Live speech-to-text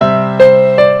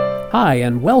Hi,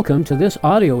 and welcome to this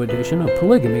audio edition of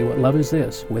Polygamy, What Love Is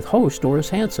This, with host Doris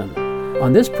Hanson.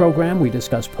 On this program, we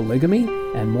discuss polygamy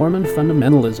and Mormon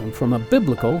fundamentalism from a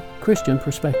biblical Christian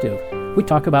perspective. We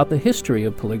talk about the history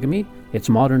of polygamy, its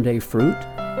modern-day fruit,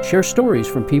 share stories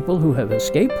from people who have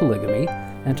escaped polygamy,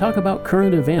 and talk about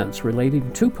current events relating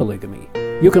to polygamy.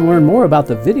 You can learn more about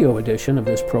the video edition of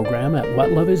this program at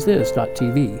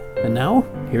whatloveisthis.tv. And now,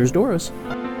 here's Doris.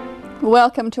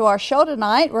 Welcome to our show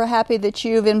tonight. We're happy that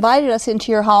you've invited us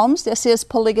into your homes. This is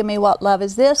Polygamy, What Love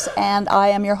Is This? And I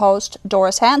am your host,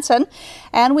 Doris Hanson.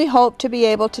 And we hope to be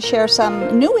able to share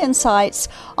some new insights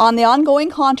on the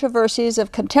ongoing controversies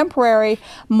of contemporary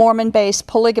Mormon-based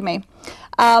polygamy.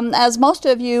 As most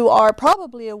of you are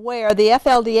probably aware, the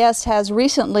FLDS has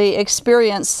recently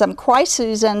experienced some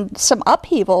crises and some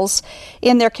upheavals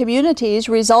in their communities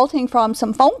resulting from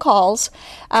some phone calls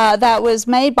that was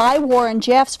made by Warren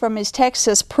Jeffs from his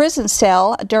Texas prison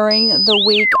cell during the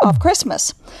week of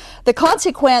Christmas. The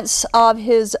consequence of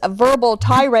his verbal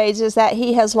tirades is that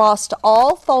he has lost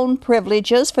all phone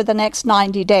privileges for the next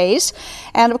 90 days.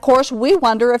 And of course, we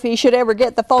wonder if he should ever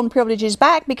get the phone privileges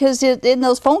back, because in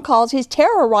those phone calls, he's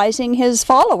terrorizing his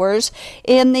followers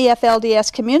in the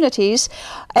FLDS communities.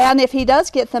 And if he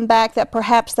does get them back, that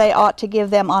perhaps they ought to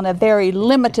give them on a very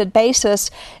limited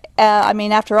basis.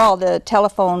 After all, the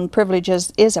telephone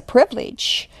privileges is a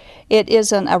privilege. It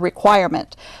isn't a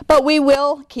requirement. But we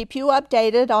will keep you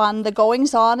updated on the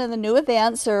goings-on and the new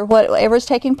events or whatever's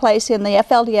taking place in the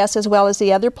FLDS as well as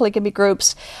the other polygamy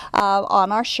groups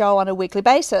on our show on a weekly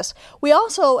basis. We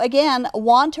also, again,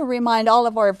 want to remind all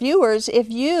of our viewers, if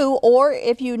you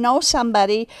know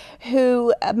somebody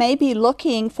who may be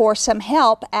looking for some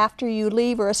help after you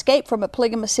leave or escape from a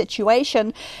polygamous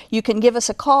situation, you can give us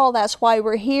a call. That's why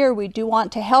we're here. We do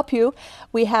want to help you.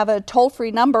 We have a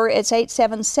toll-free number. It's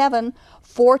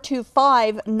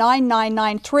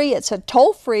 877-425-9993. It's a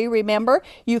toll-free, remember.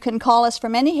 You can call us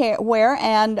from anywhere,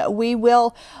 and we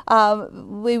will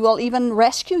even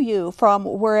rescue you from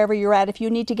wherever you're at. If you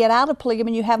need to get out of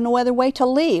polygamy and you have no other way to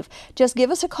leave, just give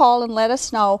us a call and let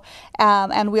us know,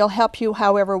 and we'll help you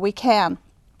however we can.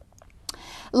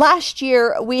 Last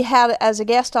year, we had as a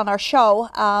guest on our show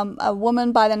a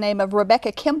woman by the name of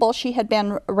Rebecca Kimball. She had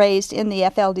been raised in the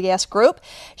FLDS group.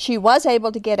 She was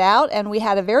able to get out, and we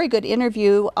had a very good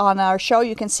interview on our show.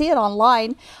 You can see it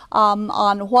online on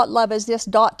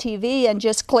whatloveisthis.tv, and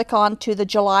just click on to the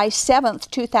July 7th,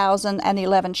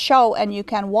 2011 show, and you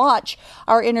can watch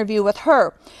our interview with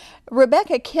her.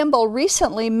 Rebecca Kimball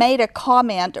recently made a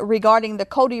comment regarding the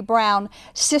Cody Brown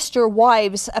sister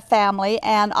wives family,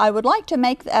 and I would like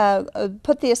to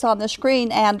put this on the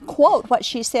screen and quote what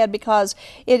she said because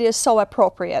it is so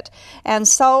appropriate. And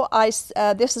so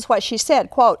this is what she said,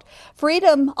 quote,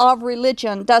 "Freedom of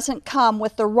religion doesn't come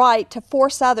with the right to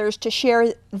force others to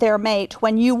share their mate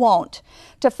when you won't,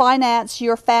 to finance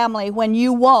your family when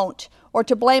you won't, or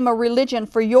to blame a religion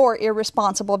for your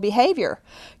irresponsible behavior.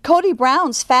 Cody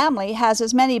Brown's family has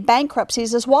as many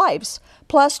bankruptcies as wives,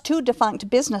 plus 2 defunct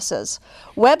businesses.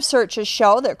 Web searches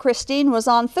show that Christine was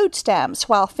on food stamps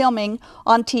while filming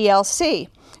on TLC.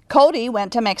 Cody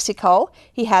went to Mexico.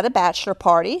 He had a bachelor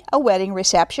party, a wedding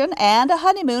reception, and a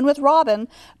honeymoon with Robin,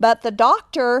 but the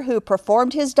doctor who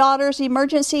performed his daughter's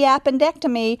emergency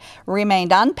appendectomy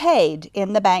remained unpaid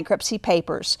in the bankruptcy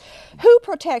papers. Who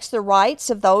protects the rights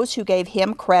of those who gave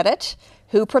him credit?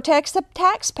 Who protects the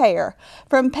taxpayer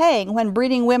from paying when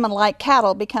breeding women like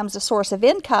cattle becomes a source of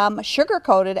income,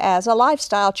 sugar-coated as a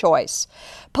lifestyle choice?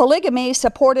 Polygamy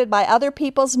supported by other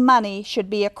people's money should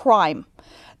be a crime.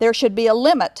 There should be a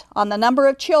limit on the number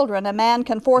of children a man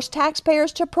can force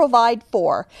taxpayers to provide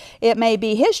for. It may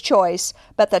be his choice,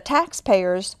 but the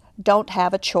taxpayers don't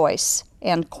have a choice,"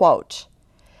 end quote.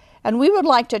 And we would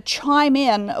like to chime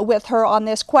in with her on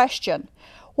this question.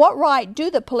 What right do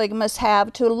the polygamists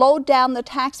have to load down the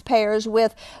taxpayers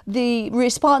with the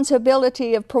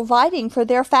responsibility of providing for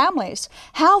their families?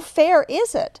 How fair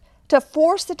is it to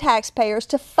force the taxpayers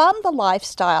to fund the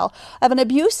lifestyle of an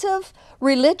abusive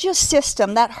religious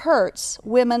system that hurts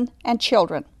women and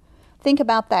children? Think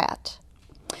about that.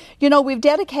 You know, we've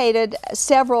dedicated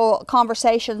several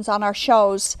conversations on our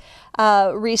shows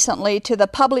recently to the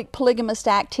public polygamist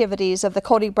activities of the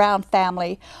Cody Brown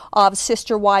family of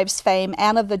Sister Wives fame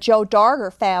and of the Joe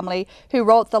Darger family, who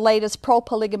wrote the latest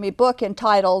pro-polygamy book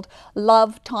entitled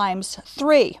Love Times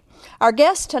 3. Our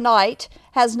guest tonight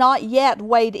has not yet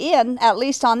weighed in, at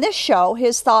least on this show,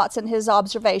 his thoughts and his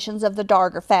observations of the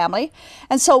Darger family.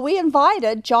 And so we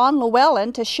invited John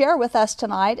Llewellyn to share with us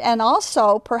tonight, and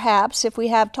also perhaps, if we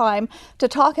have time, to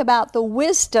talk about the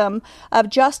wisdom of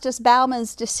Justice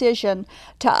Bauman's decision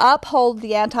to uphold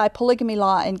the anti-polygamy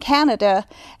law in Canada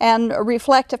and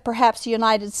reflect if perhaps the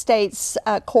United States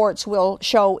courts will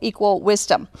show equal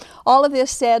wisdom. All of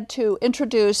this said to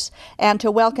introduce and to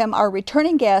welcome our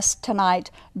returning guest tonight,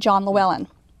 John Llewellyn.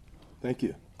 Thank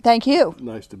you. Thank you.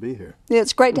 Nice to be here.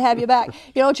 It's great to have you back.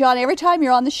 You know, John, every time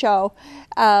you're on the show,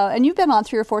 and you've been on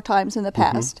 3 or 4 times in the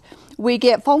past, we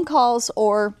get phone calls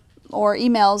or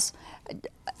emails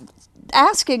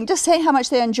asking, just saying how much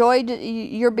they enjoyed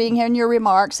your being here and your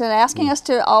remarks, and asking us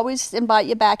to always invite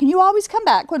you back. And you always come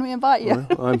back when we invite you.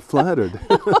 Well, I'm flattered.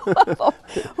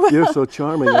 You're so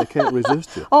charming, I can't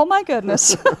resist you. Oh, my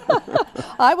goodness.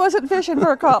 I wasn't fishing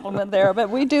for a compliment there, but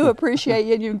we do appreciate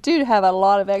you, and you do have a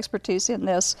lot of expertise in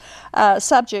this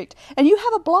subject. And you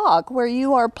have a blog where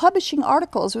you are publishing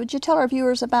articles. Would you tell our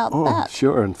viewers about that?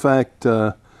 Sure. In fact,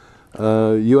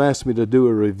 you asked me to do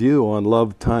a review on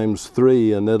Love Times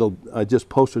 3, and I just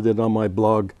posted it on my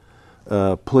blog,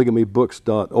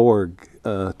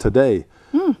 polygamybooks.org, today.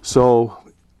 So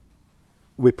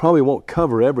we probably won't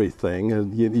cover everything,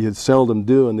 and you seldom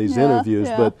do in these interviews,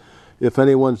 but if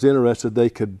anyone's interested, they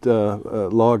could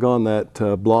log on that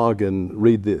blog and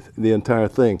read the entire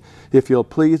thing. If you'll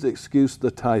please excuse the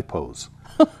typos.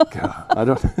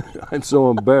 God, I'm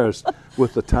so embarrassed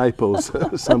with the typos.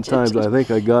 Sometimes I think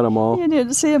I got them all. You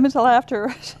didn't see them until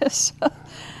after.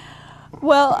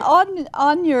 Well,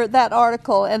 on that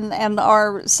article and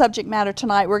our subject matter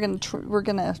tonight, we're going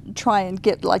to try and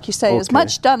get, like you say, as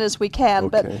much done as we can.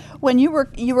 But when you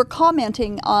were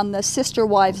commenting on the sister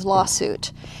wives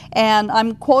lawsuit, and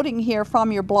I'm quoting here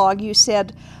from your blog, you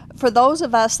said, "For those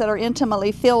of us that are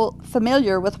intimately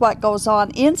familiar with what goes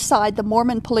on inside the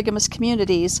Mormon polygamous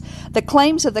communities, the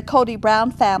claims of the Cody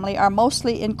Brown family are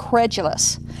mostly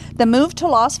incredulous. The move to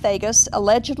Las Vegas,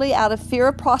 allegedly out of fear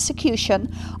of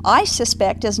prosecution, I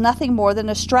suspect is nothing more than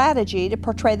a strategy to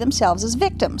portray themselves as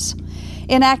victims.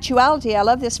 In actuality," I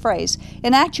love this phrase,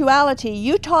 "in actuality,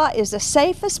 Utah is the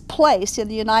safest place in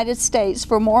the United States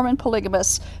for Mormon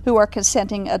polygamists who are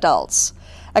consenting adults."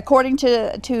 According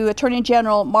to Attorney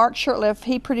General Mark Shurtleff,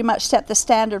 he pretty much set the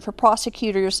standard for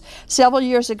prosecutors several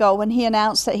years ago when he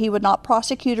announced that he would not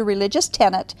prosecute a religious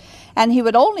tenet, and he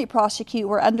would only prosecute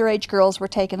where underage girls were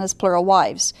taken as plural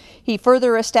wives. He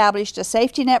further established a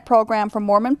safety net program for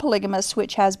Mormon polygamists,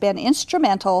 which has been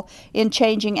instrumental in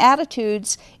changing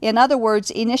attitudes, in other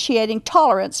words, initiating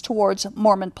tolerance towards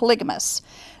Mormon polygamists.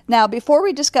 Now, before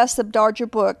we discuss the Darger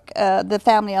book, The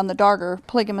Family on the Darger,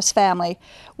 Polygamous Family,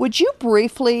 would you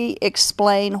briefly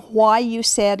explain why you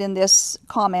said in this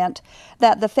comment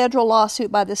that the federal lawsuit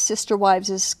by the sister wives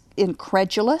is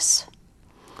incredulous?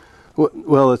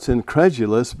 Well, it's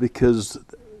incredulous because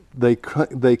they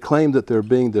claim that they're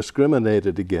being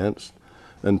discriminated against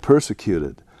and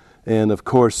persecuted. And, of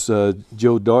course,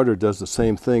 Joe Darter does the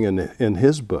same thing in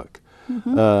his book.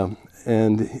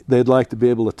 And they'd like to be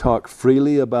able to talk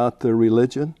freely about their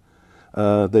religion.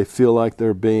 They feel like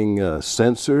they're being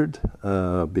censored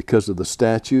because of the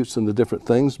statutes and the different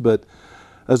things. But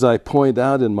as I point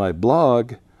out in my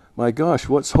blog, my gosh,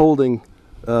 what's holding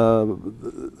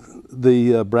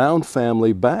the Brown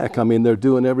family back? I mean, they're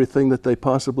doing everything that they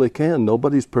possibly can.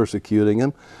 Nobody's persecuting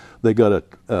them. They got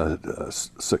a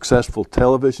successful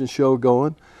television show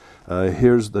going.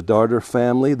 Here's the Darter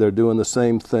family. They're doing the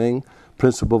same thing.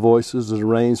 Principal Voices has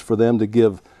arranged for them to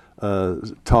give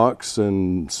talks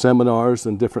and seminars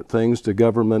and different things to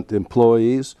government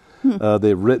employees.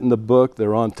 They've written a book.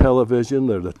 They're on television.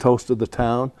 They're the toast of the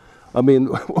town. I mean,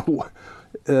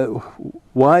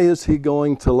 why is he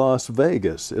going to Las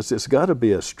Vegas? It's got to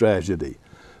be a strategy,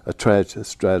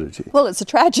 strategy. Well, it's a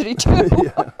tragedy, too.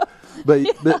 Yeah. But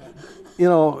you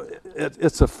know,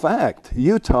 it's a fact.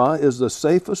 Utah is the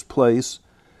safest place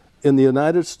in the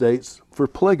United States for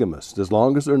polygamists, as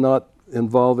long as they're not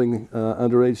involving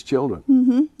underage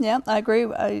children. Yeah, I agree.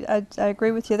 I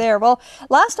agree with you there. Well,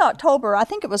 last October, I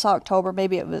think it was October,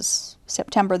 maybe it was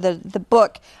September, the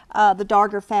book, the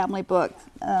Darger family book,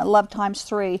 Love Times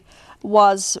 3,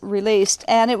 was released,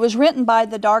 and it was written by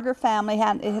the Darger family,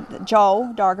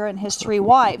 Joe Darger and his 3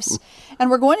 wives. And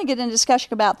we're going to get into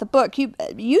discussion about the book.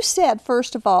 You said,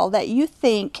 first of all, that you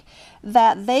think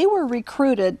that they were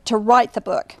recruited to write the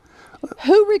book.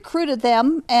 Who recruited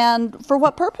them, and for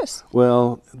what purpose?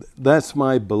 Well, that's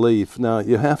my belief. Now,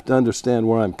 you have to understand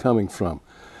where I'm coming from.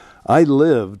 I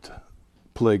lived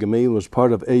polygamy, was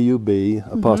part of AUB,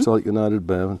 Apostolic United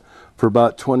Brethren, for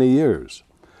about 20 years.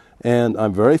 And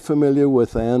I'm very familiar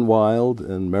with Ann Wild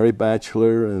and Mary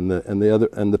Batchelor and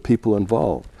the people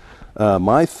involved.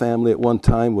 My family at one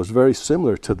time was very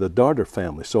similar to the Darder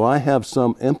family, so I have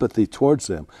some empathy towards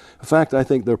them. In fact, I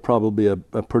think they're probably a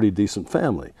pretty decent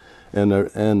family,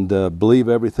 and believe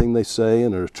everything they say,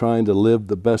 and are trying to live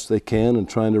the best they can and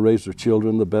trying to raise their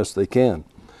children the best they can.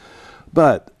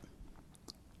 But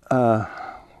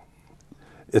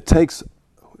it takes,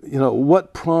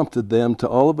 what prompted them to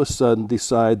all of a sudden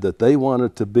decide that they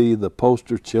wanted to be the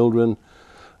poster children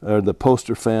or the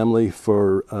poster family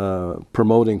for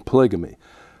promoting polygamy?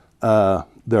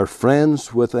 They're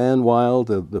friends with Ann Wild,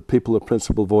 the people of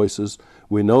Principal Voices.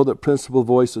 We know that Principal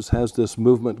Voices has this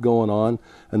movement going on,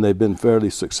 and they've been fairly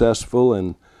successful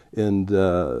in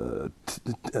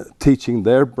teaching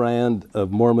their brand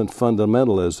of Mormon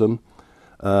fundamentalism.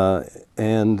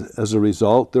 And as a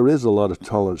result, there is a lot of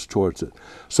tolerance towards it.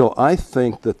 So I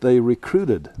think that they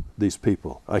recruited these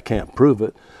people. I can't prove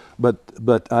it,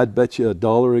 but I'd bet you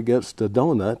 $1 against a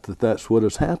donut that that's what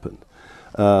has happened.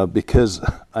 Because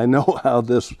I know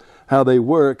how they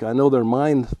work. I know their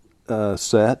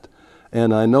mindset,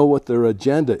 and I know what their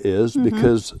agenda is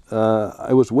because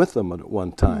I was with them at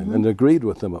one time and agreed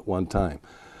with them at one time.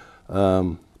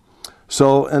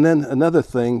 So, and then another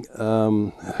thing.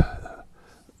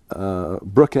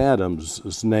 Brooke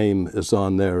Adams' name is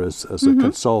on there as a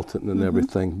consultant and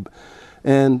everything.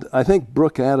 And I think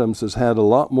Brooke Adams has had a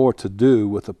lot more to do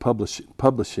with the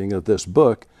publishing of this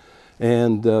book.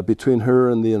 And between her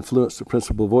and the influence the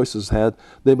Principal Voices had,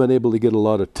 they've been able to get a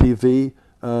lot of TV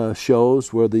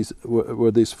shows where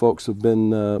these folks have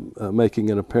been making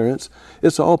an appearance.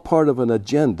 It's all part of an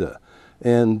agenda.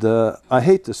 And I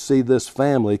hate to see this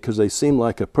family, because they seem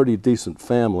like a pretty decent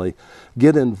family,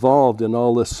 get involved in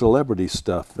all this celebrity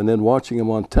stuff. And then watching them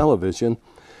on television,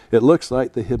 it looks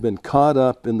like they have been caught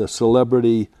up in the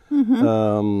celebrity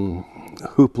hoopla,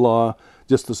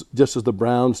 just as the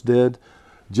Browns did,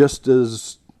 just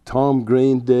as Tom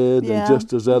Green did, and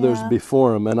just as others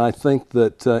before him. And I think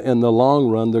that in the long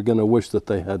run, they're going to wish that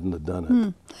they hadn't have done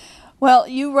it. Well,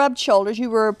 you rubbed shoulders. You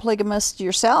were a polygamist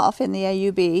yourself in the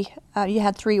AUB. You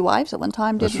had 3 wives at one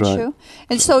time, didn't you?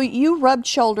 And so you rubbed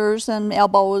shoulders and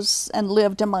elbows and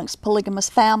lived amongst polygamous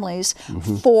families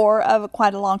for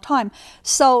quite a long time.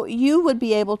 So you would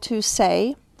be able to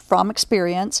say, from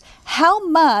experience, how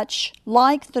much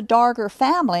like the Darger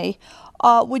family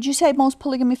would you say most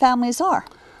polygamy families are?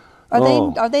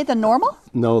 Are they the normal?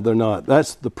 No, they're not.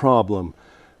 That's the problem.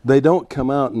 They don't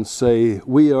come out and say,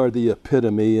 we are the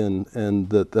epitome and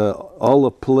that all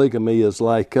of polygamy is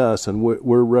like us and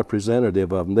we're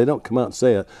representative of them. They don't come out and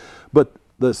say it. But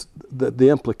the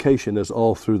implication is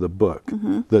all through the book,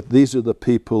 that these are the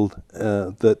people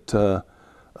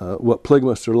what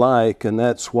polygamists are like, and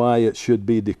that's why it should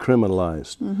be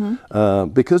decriminalized.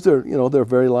 Because they're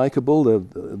very likable.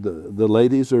 The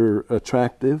ladies are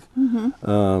attractive.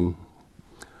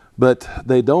 But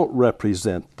they don't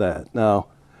represent that. Now,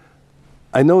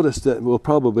 I noticed that we'll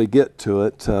probably get to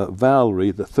it.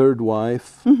 Valerie, the third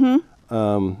wife,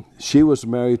 she was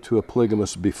married to a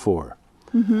polygamist before,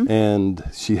 and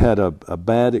she had a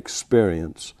bad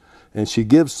experience. And she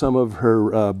gives some of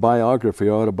her autobiography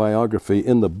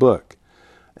in the book.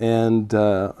 And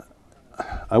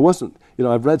I wasn't,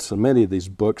 I've read so many of these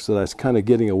books that I was kind of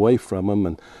getting away from them.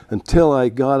 And until I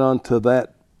got onto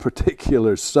that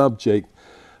particular subject,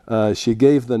 she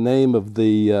gave the name of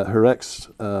her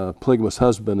ex-polygamous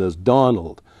husband as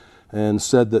Donald, and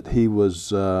said that he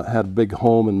had a big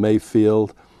home in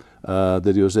Mayfield,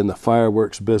 that he was in the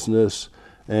fireworks business,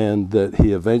 and that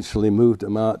he eventually moved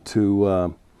him out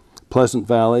to Pleasant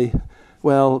Valley.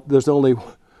 Well, there's only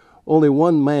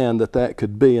one man that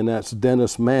could be, and that's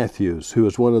Dennis Matthews, who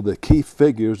is one of the key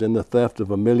figures in the theft of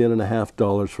 $1.5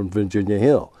 million from Virginia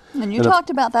Hill. And you talked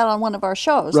about that on one of our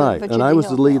shows. Right, and I was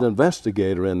the lead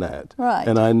investigator in that. Right.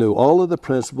 And I knew all of the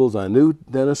principals. I knew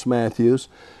Dennis Matthews,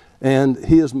 and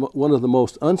he is one of the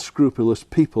most unscrupulous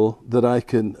people that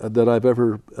I've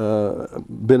ever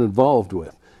been involved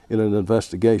with in an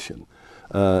investigation.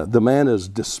 The man is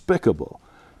despicable.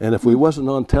 And if we wasn't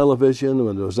on television,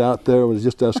 when it was out there, when it was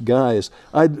just us guys,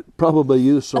 I'd probably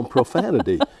use some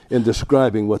profanity in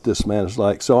describing what this man is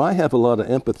like. So I have a lot of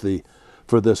empathy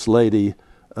for this lady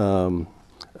and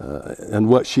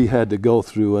what she had to go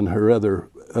through in her other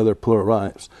plural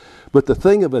lives. But the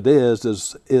thing of it is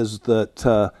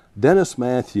that Dennis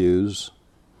Matthews,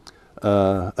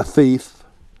 a thief,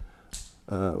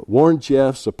 Warren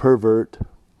Jeffs, a pervert,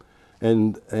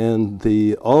 and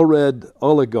the Allred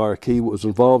oligarchy was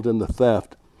involved in the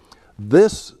theft.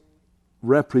 This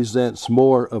represents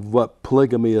more of what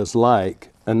polygamy is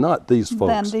like and not these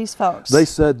folks. Than these folks. They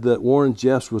said that Warren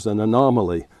Jeffs was an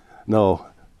anomaly. No,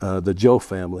 the Joe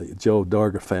family, Joe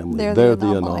Darger family, they're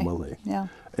the anomaly. Yeah.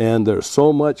 And there's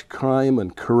so much crime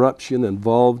and corruption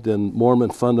involved in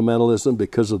Mormon fundamentalism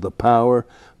because of the power,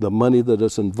 the money that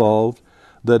is involved,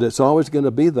 that it's always going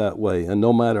to be that way. And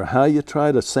no matter how you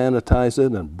try to sanitize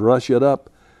it and brush it up,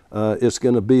 it's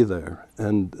going to be there.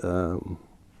 And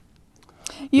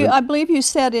I believe you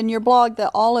said in your blog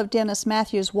that all of Dennis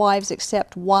Matthews' wives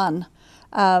except one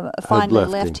finally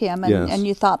left him, and, yes. and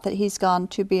you thought that he's gone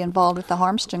to be involved with the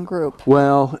Harmston group.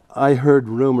 Well, I heard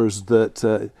rumors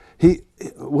that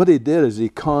what he did is he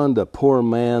conned a poor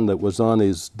man that was on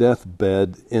his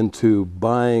deathbed into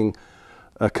buying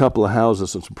a couple of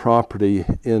houses and some property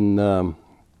in, I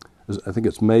think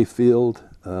it's Mayfield,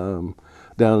 down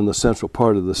in the central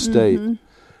part of the state,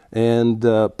 and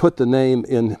put the name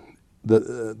in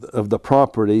of the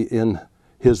property in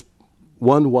his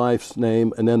one wife's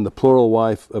name, and then the plural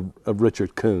wife of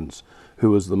Richard Coons, who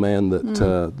was the man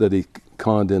that that he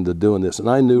conned into doing this. And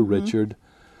I knew Richard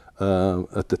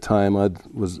at the time. I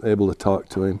was able to talk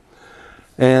to him.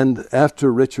 And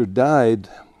after Richard died,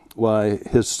 why,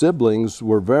 his siblings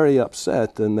were very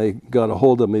upset, and they got a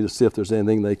hold of me to see if there's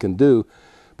anything they can do,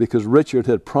 because Richard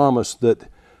had promised that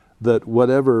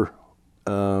whatever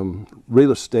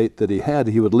real estate that he had,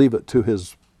 he would leave it to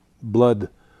his blood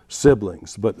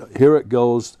siblings. But here it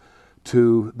goes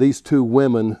to these two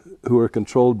women who are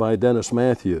controlled by Dennis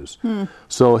Matthews.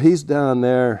 So he's down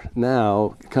there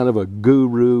now, kind of a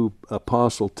guru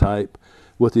apostle type,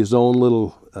 with his own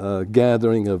little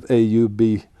gathering of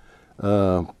AUB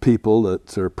people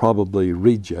that are probably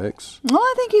rejects. Well,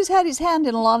 I think he's had his hand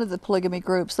in a lot of the polygamy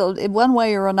groups, so in one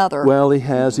way or another. Well, he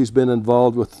has. He's been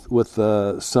involved with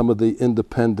some of the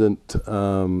independent,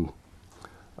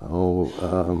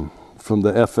 from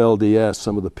the FLDS,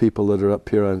 some of the people that are up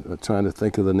here. I'm trying to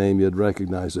think of the name, you'd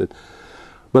recognize it.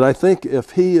 But I think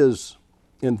if he is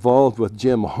involved with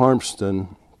Jim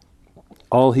Harmston,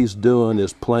 all he's doing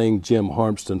is playing Jim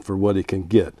Harmston for what he can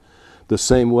get. The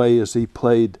same way as he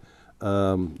played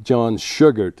John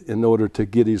Sugart in order to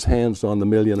get his hands on the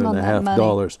 $1.5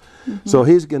 million. So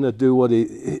he's going to do what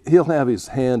he'll have his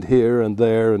hand here and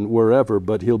there and wherever,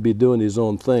 but he'll be doing his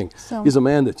own thing. So he's a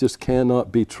man that just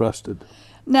cannot be trusted.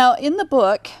 Now, in the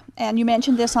book, and you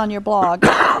mentioned this on your blog,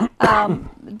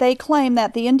 they claim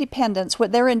that the independents,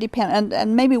 they're independent,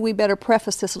 and maybe we better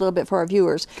preface this a little bit for our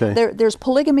viewers. Okay. There's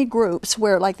polygamy groups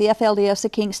where, like the FLDS, the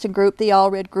Kingston group, the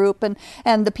Allred group,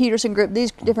 and the Peterson group,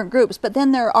 these different groups. But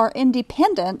then there are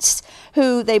independents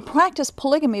who they practice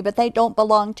polygamy, but they don't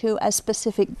belong to a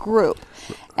specific group.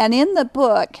 And in the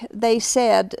book, they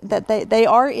said that they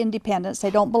are independents.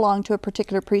 They don't belong to a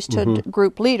particular priesthood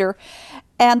group leader.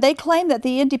 And they claim that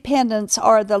the independents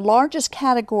are the largest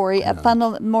category of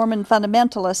Mormon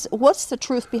fundamentalists. What's the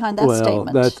truth behind that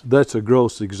statement? Well, that's a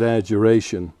gross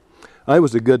exaggeration. I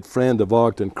was a good friend of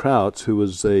Ogden Krautz, who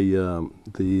was the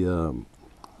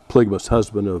polygamous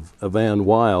husband of Ann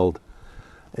Wild.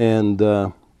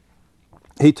 And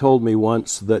he told me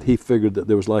once that he figured that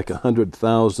there was like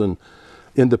 100,000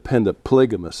 independent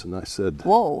polygamists. And I said,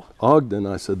 whoa. Ogden,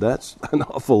 I said, that's an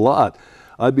awful lot.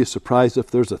 I'd be surprised if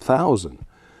there's 1,000.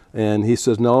 And he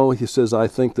says, no, he says, I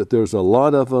think that there's a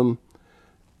lot of them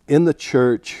in the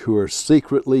church who are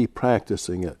secretly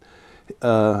practicing it.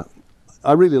 I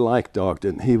really liked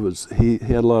Ogden. He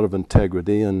had a lot of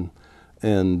integrity, and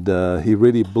he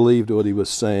really believed what he was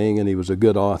saying, and he was a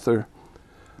good author.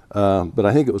 But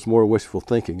I think it was more wishful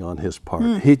thinking on his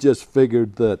part. He just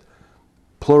figured that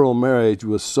plural marriage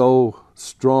was so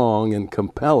strong and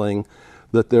compelling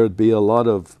that there'd be a lot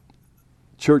of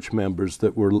church members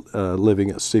that were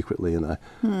living it secretly, and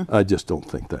I just don't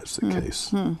think that's the case.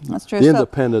 That's true. The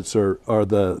independents are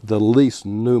the least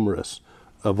numerous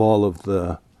of all of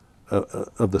the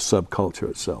subculture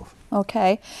itself.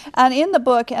 Okay. And in the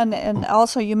book, and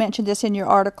also you mentioned this in your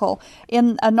article,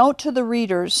 in a note to the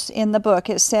readers in the book,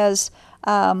 it says,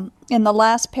 in the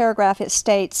last paragraph it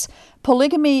states,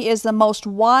 polygamy is the most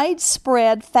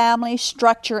widespread family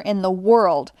structure in the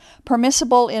world,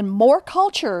 permissible in more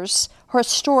cultures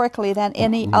historically than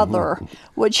any other.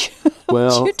 Would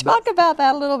you talk about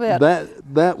that a little bit?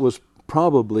 That was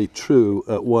probably true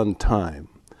at one time,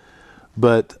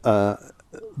 but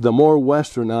the more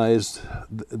westernized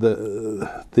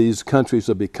these countries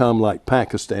have become, like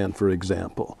Pakistan, for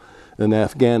example, and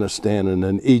Afghanistan and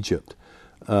in Egypt,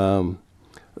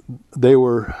 they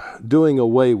were doing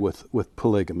away with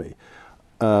polygamy.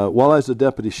 While I was a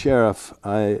deputy sheriff,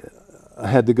 I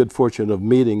had the good fortune of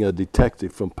meeting a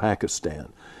detective from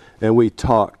Pakistan, and we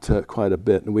talked quite a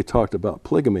bit, and we talked about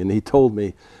polygamy, and he told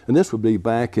me, and this would be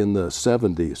back in the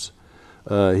 70s,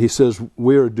 He says,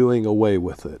 we're doing away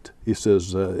with it. He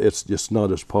says, it's just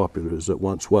not as popular as it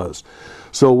once was.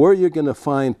 So where you're going to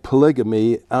find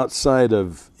polygamy outside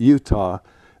of Utah,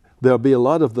 there'll be a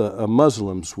lot of the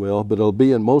Muslims but it'll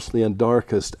be mostly in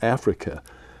darkest Africa.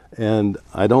 And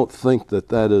I don't think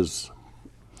that is,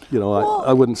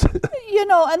 I wouldn't say.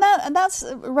 And that's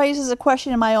raises a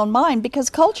question in my own mind, because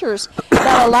cultures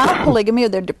that allow polygamy,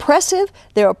 they're depressive,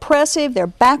 they're oppressive, they're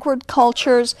backward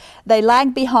cultures, they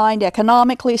lag behind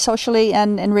economically, socially,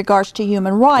 and in regards to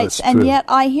human rights. That's and true. yet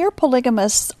I hear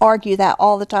polygamists argue that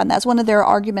all the time. That's one of their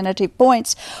argumentative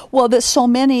points. Well, that so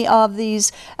many of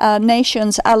these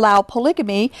nations allow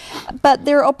polygamy, but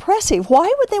they're oppressive.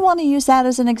 Why would they want to use that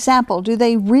as an example? Do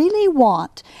they really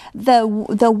want the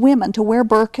women to wear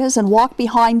burqas and walk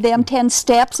behind them 10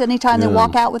 steps anytime they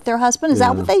walk out with their husband? Is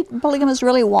that what polygamists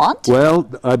really want? Well,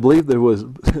 I believe there was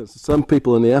some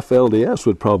people in the FLDS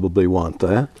would probably want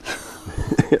that.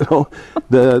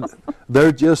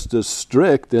 They're just as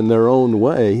strict in their own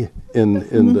way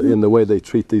in the way they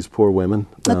treat these poor women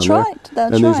down That's there. right.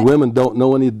 That's and right. these women don't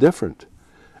know any different.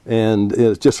 And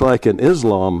it's just like in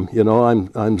Islam,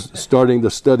 I'm starting to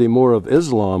study more of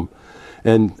Islam,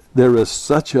 and there is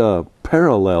such a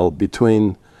parallel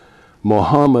between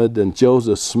Muhammad and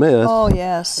Joseph Smith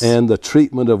and the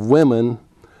treatment of women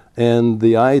and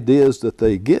the ideas that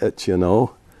they get,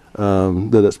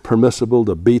 that it's permissible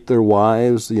to beat their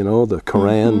wives, the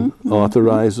Quran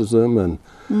authorizes them. And,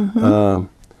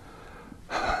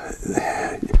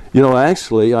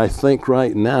 actually, I think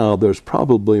right now there's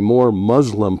probably more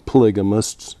Muslim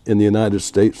polygamists in the United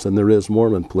States than there is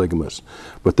Mormon polygamists.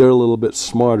 But they're a little bit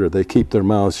smarter. They keep their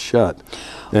mouths shut,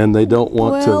 and they don't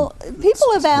want to. Well,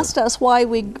 people have asked us why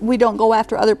we don't go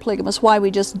after other polygamists, why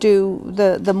we just do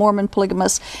the Mormon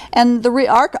polygamists. And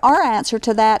our answer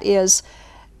to that is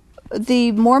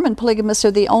the Mormon polygamists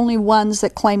are the only ones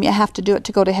that claim you have to do it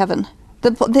to go to heaven.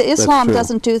 The Islam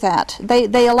doesn't do that.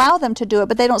 They allow them to do it,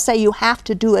 but they don't say you have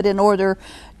to do it in order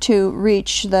to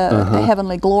reach the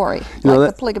heavenly glory, like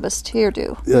the polygamists here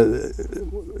do.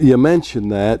 You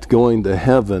mentioned that, going to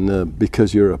heaven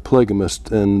because you're a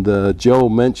polygamist, and Joe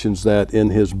mentions that in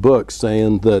his book,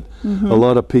 saying that a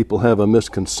lot of people have a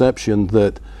misconception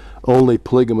that only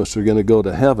polygamists are going to go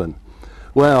to heaven.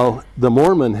 Well, the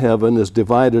Mormon heaven is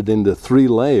divided into 3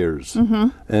 layers,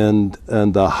 and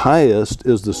the highest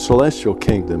is the celestial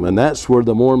kingdom, and that's where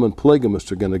the Mormon polygamists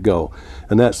are going to go,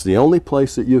 and that's the only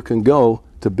place that you can go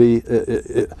to be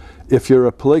if you're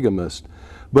a polygamist.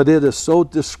 But it is so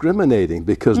discriminating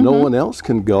because no one else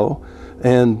can go,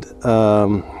 and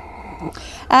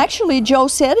actually, Joe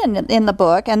said in the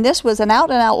book, and this was an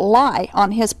out-and-out lie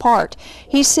on his part,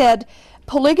 he said,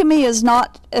 polygamy is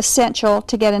not essential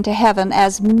to get into heaven,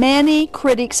 as many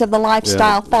critics of the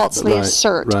lifestyle falsely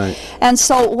assert. Right. And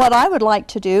so what I would like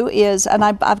to do is, and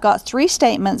I've got 3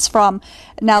 statements from,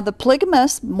 now the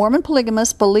Mormon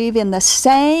polygamists believe in the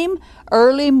same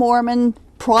early Mormon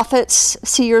prophets,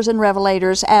 seers, and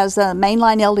revelators as the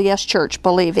mainline LDS Church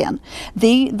believe in.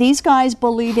 These guys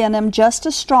believe in them just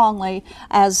as strongly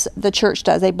as the church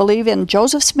does. They believe in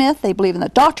Joseph Smith, they believe in the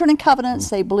Doctrine and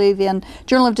Covenants, they believe in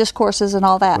Journal of Discourses and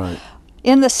all that. Right.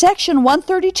 In the section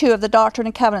 132 of the Doctrine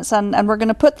and Covenants, and we're going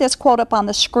to put this quote up on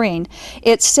the screen,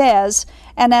 it says,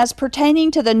 "And as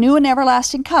pertaining to the new and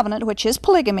everlasting covenant, which is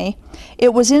polygamy,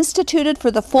 it was instituted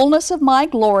for the fullness of my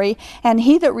glory, and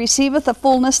he that receiveth the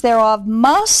fullness thereof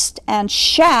must and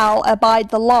shall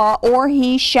abide the law, or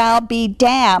he shall be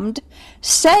damned,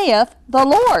 saith the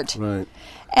Lord." Right.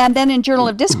 And then in Journal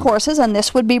of Discourses, and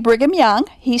this would be Brigham Young,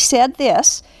 he said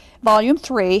this, Volume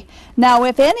 3, "Now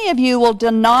if any of you will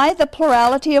deny the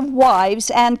plurality of wives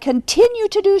and continue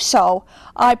to do so,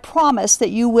 I promise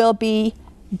that you will be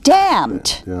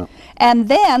damned." Yeah. And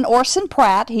then Orson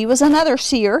Pratt, he was another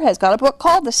seer, has got a book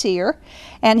called The Seer,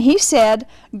 and he said,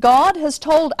 "God has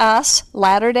told us,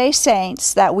 Latter-day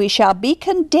Saints, that we shall be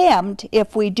condemned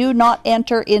if we do not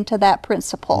enter into that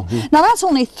principle." Now that's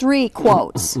only 3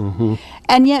 quotes.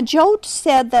 And yet Joe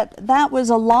said that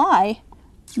was a lie,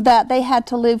 that they had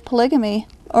to live polygamy.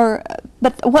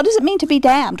 But what does it mean to be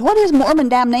damned? What is Mormon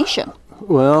damnation?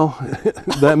 Well,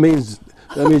 that means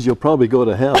you'll probably go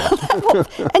to hell.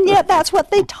 And yet that's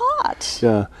what they taught.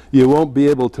 Yeah, you won't be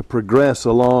able to progress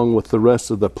along with the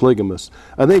rest of the polygamists.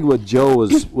 I think what Joe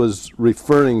was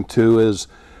referring to is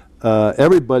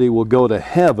everybody will go to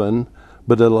heaven,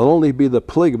 but it'll only be the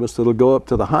polygamists that'll go up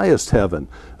to the highest heaven.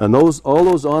 And all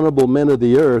those honorable men of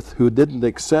the earth who didn't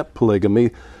accept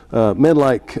polygamy, men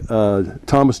like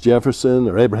Thomas Jefferson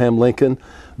or Abraham Lincoln,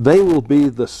 they will be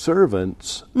the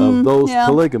servants of those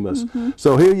polygamists.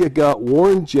 So here you got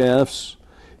Warren Jeffs,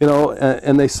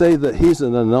 and they say that he's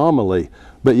an anomaly,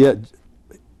 but yet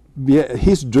Yeah,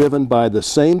 he's driven by the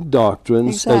same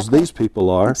doctrines as Exactly. these people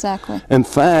are. Exactly. In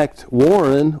fact,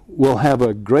 Warren will have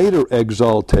a greater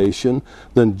exaltation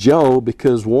than Joe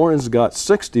because Warren's got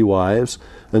 60 wives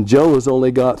and Joe has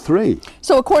only got 3.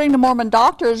 So according to Mormon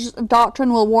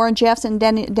doctrine, will Warren Jeffs and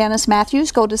Dennis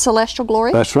Matthews go to celestial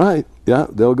glory? That's right. Yeah,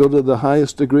 they'll go to the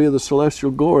highest degree of the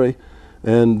celestial glory.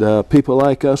 And people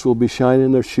like us will be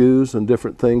shining their shoes and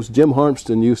different things. Jim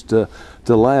Harmston used to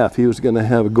laugh. He was going to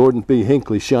have Gordon B.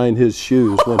 Hinckley shine his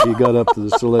shoes when he got up to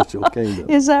the celestial kingdom.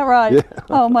 Is that right? Yeah.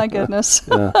 Oh my goodness.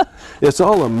 Yeah. It's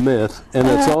all a myth, and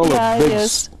it's all Yeah, a it big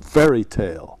is. fairy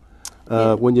tale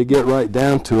when you get right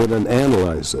down to it and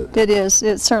analyze it. It is.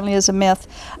 It certainly is a myth.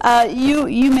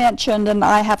 You mentioned, and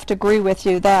I have to agree with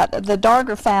you, that the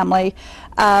Darger family,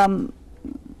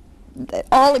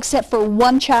 all except for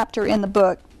one chapter in the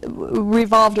book,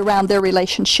 revolved around their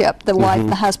relationship, the wife and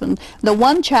the husband. The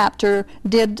one chapter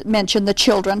did mention the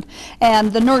children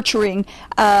and the nurturing,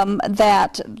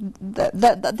 that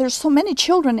there's so many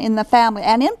children in the family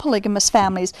and in polygamous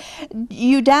families.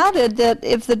 You doubted that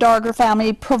if the Darger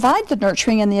family provide the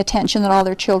nurturing and the attention that all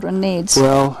their children needs.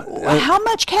 Well, How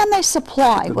much can they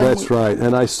supply? that's right,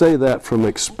 and I say that from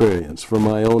experience, from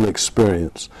my own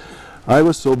experience. I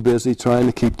was so busy trying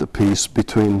to keep the peace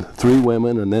between 3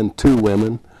 women and then 2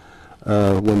 women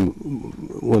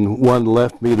when one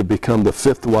left me to become the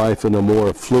 5th wife in a more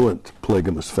affluent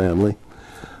polygamous family.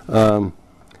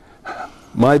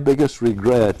 My biggest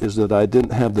regret is that I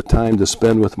didn't have the time to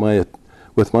spend with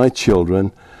my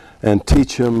children and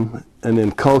teach them and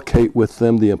inculcate with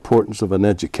them the importance of an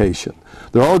education.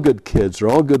 They're all good kids. They're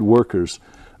all good workers.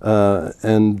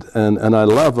 And I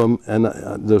love them, and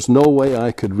there's no way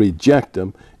I could reject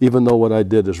them, even though what I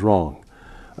did is wrong.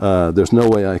 There's no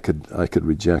way I could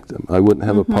reject them. I wouldn't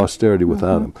have a posterity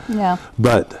without them. Yeah.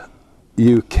 But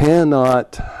you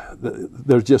cannot.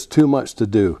 There's just too much to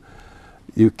do.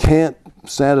 You can't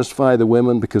satisfy the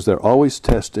women because they're always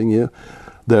testing you.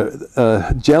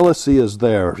 Jealousy is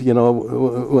there. You know,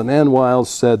 when Ann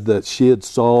Wiles said that she had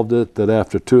solved it, that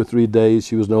after 2 or 3 days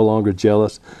she was no longer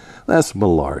jealous. That's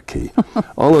malarkey.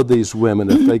 All of these women,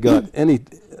 if they got any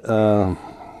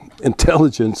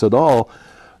intelligence at all,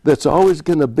 that's always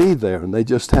going to be there, and they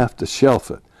just have to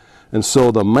shelf it. And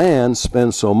so the man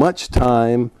spends so much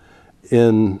time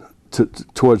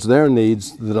towards their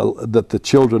needs that the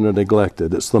children are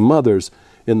neglected. It's the mothers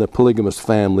in the polygamous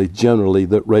family generally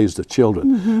that raise the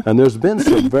children. And there's been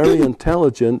some very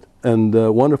intelligent and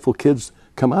wonderful kids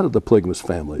come out of the polygamous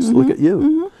families. Look at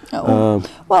you. Well,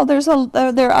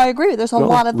 I agree. There's a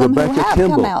lot of them Rebecca who have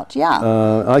Kimball. come out.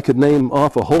 Yeah. I could name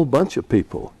off a whole bunch of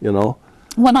people, you know.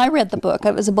 When I read the book,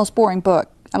 it was the most boring book,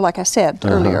 like I said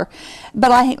earlier.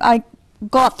 But I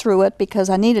got through it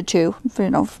because I needed to, for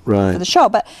the show.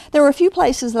 But there were a few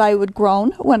places that I would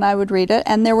groan when I would read it,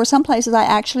 and there were some places I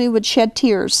actually would shed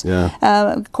tears. Yeah.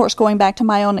 Of course, going back to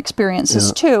my own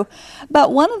experiences too.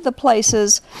 But one of the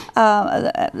places,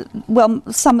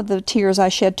 some of the tears I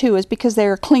shed too is because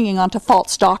they're clinging onto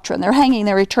false doctrine. They're hanging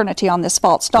their eternity on this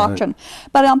false doctrine. Right.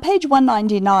 But on page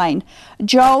 199,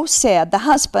 Joe said, the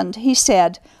husband, he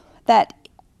said that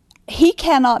he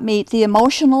cannot meet the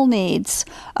emotional needs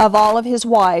of all of his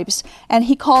wives, and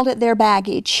he called it their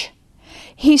baggage.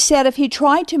 He said if he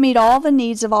tried to meet all the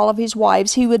needs of all of his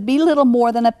wives, he would be little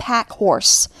more than a pack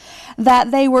horse,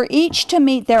 that they were each to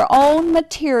meet their own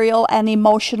material and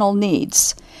emotional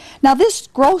needs. Now this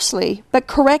grossly but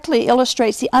correctly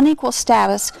illustrates the unequal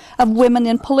status of women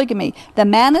in polygamy. The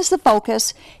man is the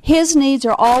focus. His needs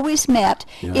are always met.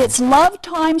 Yeah. It's love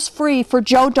times 3 for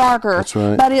Joe Darger. That's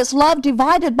right. But it's love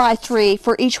divided by 3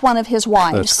 for each one of his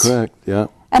wives. That's correct, yeah.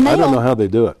 And I don't know how they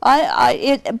do it.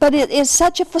 But it is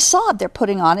such a facade they're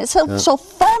putting on. It's so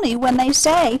phony when they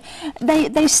say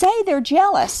they're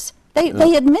jealous.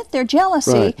 They admit their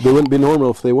jealousy. Right. They wouldn't be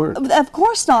normal if they weren't. Of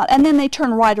course not. And then they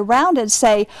turn right around and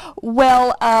say,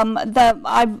 "Well, I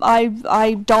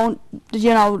don't,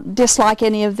 dislike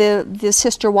any of the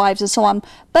sister wives and so on."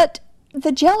 But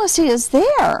the jealousy is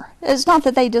there. It's not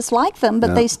that they dislike them,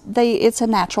 but it's a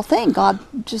natural thing. God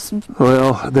just.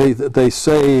 Well, they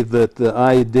say that the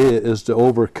idea is to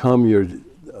overcome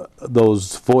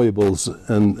those foibles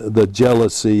and the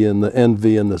jealousy and the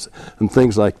envy and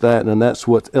things like that, and that's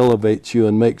what elevates you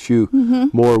and makes you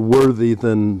more worthy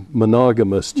than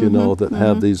monogamists, that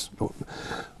have these.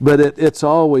 But it's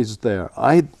always there.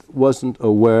 I wasn't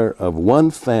aware of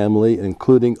one family,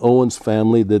 including Owen's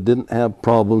family, that didn't have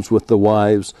problems with the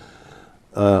wives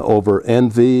over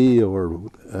envy or.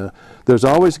 There's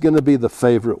always going to be the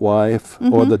favorite wife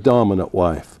or the dominant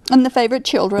wife. And the favorite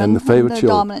children. And the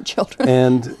dominant children.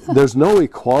 And there's no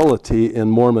equality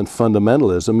in Mormon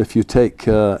fundamentalism. If you take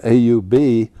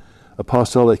AUB,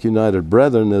 Apostolic United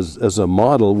Brethren as a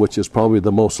model, which is probably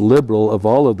the most liberal of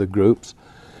all of the groups.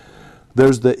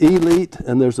 There's the elite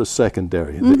and there's the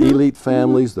secondary. The elite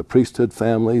families, the priesthood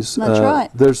families. That's right.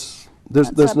 There's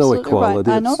no equality.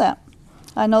 Right. I know that.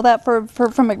 I know that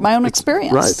from my own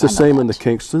experience. Right. It's the same in the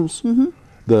Kingstons.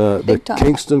 The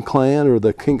Kingston clan or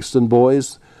the Kingston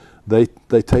boys, they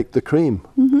take the cream.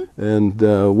 And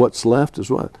what's left is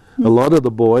what? A lot of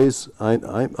the boys,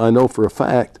 I know for a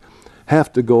fact,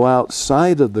 have to go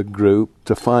outside of the group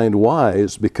to find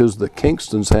wives because the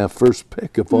Kingstons have first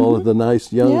pick of all of the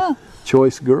nice young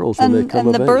choice girls when they come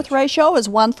of age. And the birth ratio is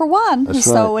 1 for 1. That's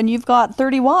so right. when you've got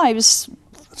 30 wives,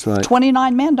 That's right.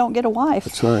 29 men don't get a wife.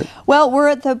 That's right. Well, we're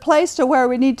at the place to where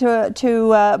we need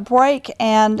to break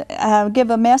and give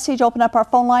a message, open up our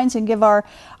phone lines and give our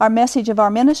message of our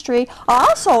ministry. I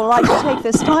also like to take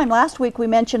this time. Last week we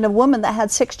mentioned a woman that had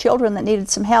 6 children that needed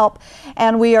some help,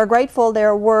 and we are grateful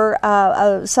there were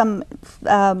some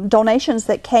donations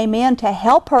that came in to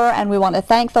help her, and we want to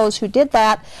thank those who did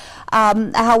that.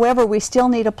 However, we still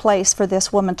need a place for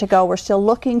this woman to go. We're still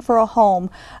looking for a home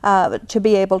to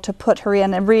be able to put her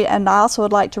in. And I also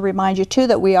would like to remind you, too,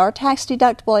 that we are tax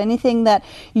deductible. Anything that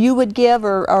you would give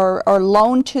or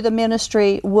loan to the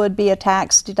ministry would be a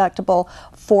tax deductible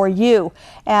for you.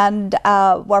 And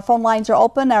our phone lines are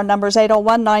open. Our number is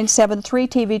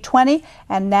 801-973-TV20.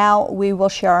 And now we will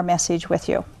share our message with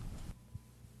you.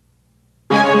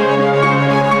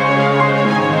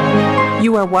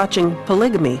 You are watching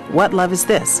Polygamy, What Love Is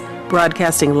This?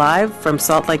 Broadcasting live from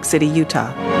Salt Lake City,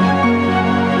 Utah.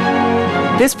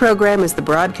 This program is the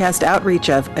broadcast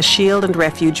outreach of A Shield and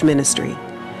Refuge ministry.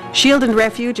 Shield and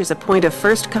Refuge is a point of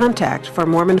first contact for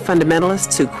Mormon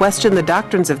fundamentalists who question the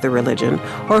doctrines of the religion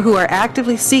or who are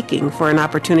actively seeking for an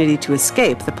opportunity to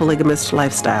escape the polygamist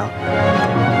lifestyle.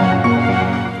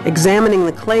 Examining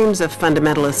the claims of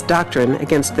fundamentalist doctrine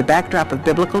against the backdrop of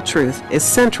biblical truth is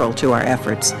central to our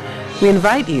efforts. We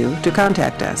invite you to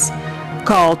contact us.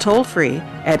 Call toll-free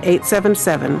at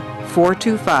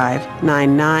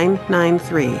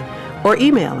 877-425-9993 or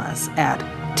email us at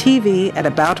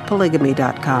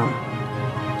tv@aboutpolygamy.com.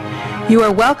 You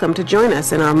are welcome to join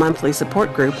us in our monthly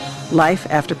support group, Life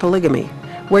After Polygamy,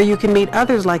 where you can meet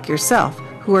others like yourself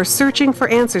who are searching for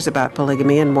answers about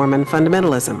polygamy and Mormon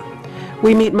fundamentalism.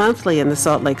 We meet monthly in the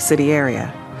Salt Lake City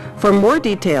area. For more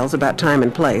details about time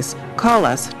and place, call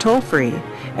us toll-free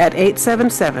at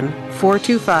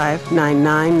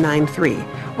 877-425-9993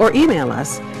 or email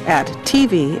us at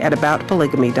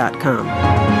tv@aboutpolygamy.com.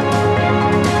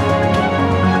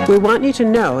 We want you to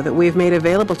know that we've made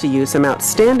available to you some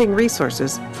outstanding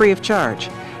resources free of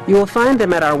charge. You will find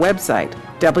them at our website,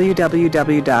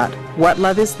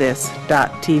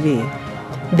 www.whatloveisthis.tv.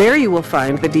 There you will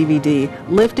find the DVD,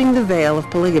 Lifting the Veil of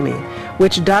Polygamy,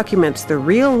 which documents the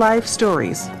real-life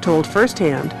stories told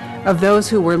firsthand of those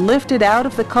who were lifted out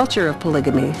of the culture of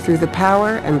polygamy through the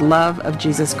power and love of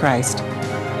Jesus Christ.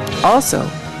 Also,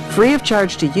 free of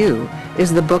charge to you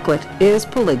is the booklet, Is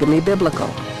Polygamy Biblical?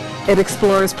 It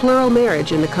explores plural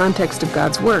marriage in the context of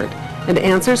God's Word and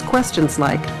answers questions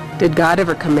like, did God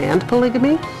ever command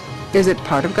polygamy? Is it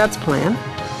part of God's plan?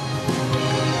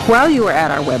 While you are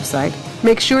at our website,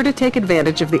 make sure to take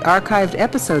advantage of the archived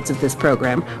episodes of this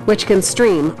program, which can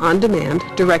stream on demand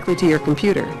directly to your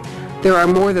computer. There are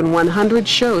more than 100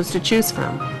 shows to choose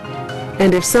from.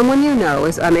 And if someone you know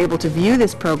is unable to view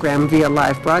this program via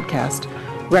live broadcast,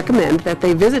 recommend that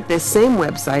they visit this same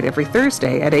website every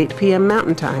Thursday at 8 p.m.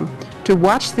 Mountain Time to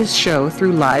watch this show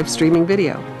through live streaming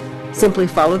video. Simply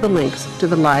follow the links to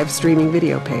the live streaming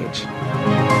video page.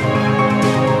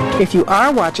 If you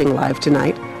are watching live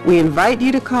tonight, we invite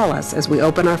you to call us as we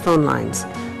open our phone lines.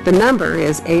 The number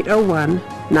is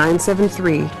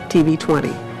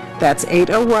 801-973-TV20. That's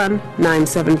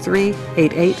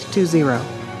 801-973-8820.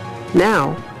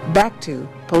 Now, back to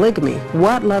Polygamy,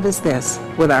 What Love Is This?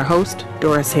 With our host,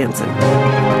 Doris Hanson.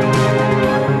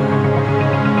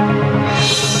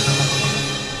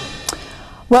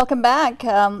 Welcome back.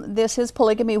 This is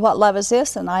Polygamy, What Love Is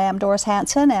This? And I am Doris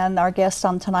Hanson, and our guest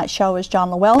on tonight's show is John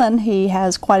Llewellyn. He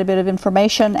has quite a bit of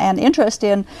information and interest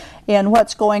in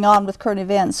what's going on with current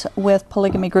events with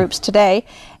polygamy groups today.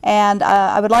 And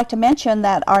I would like to mention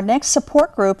that our next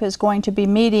support group is going to be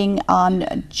meeting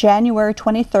on January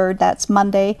 23rd. That's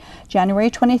Monday, January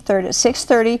 23rd at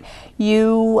 6:30.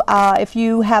 If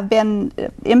you have been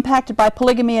impacted by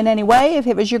polygamy in any way, if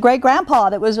it was your great-grandpa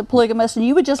that was a polygamist and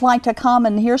you would just like to come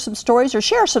and hear some stories or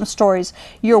share some stories,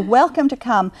 you're welcome to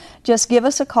come. Just give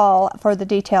us a call for the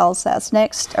details. That's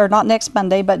not next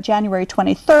Monday, but January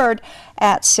 23rd.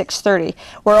 at 6:30.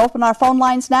 We're open our phone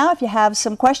lines now. If you have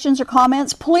some questions or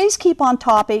comments, please keep on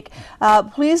topic.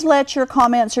 Please let your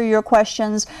comments or your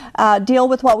questions deal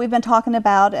with what we've been talking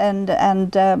about, and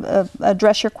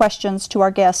address your questions to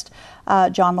our guest,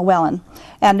 John Llewellyn.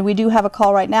 And we do have a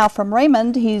call right now from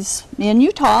Raymond. He's in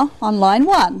Utah on line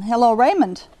 1. Hello,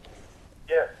 Raymond.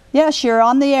 Yes. Yes, you're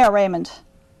on the air, Raymond.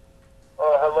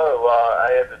 Oh, hello.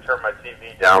 I had to turn my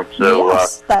TV down, so...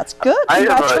 Yes, that's good. I have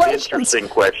an Congratulations. interesting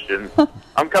question.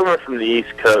 I'm coming from the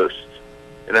East Coast,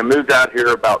 and I moved out here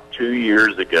about 2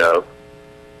 years ago,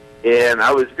 and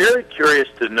I was very curious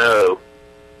to know,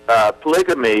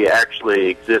 polygamy actually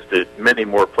existed many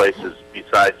more places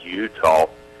besides Utah.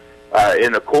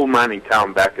 In a coal mining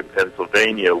town back in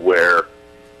Pennsylvania, where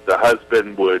the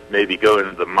husband would maybe go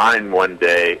into the mine one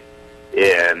day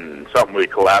and something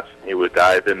would collapse and he would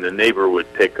die, then the neighbor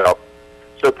would pick up.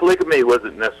 So polygamy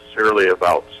wasn't necessarily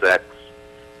about sex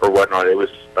or whatnot. It was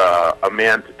a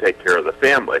man to take care of the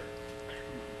family.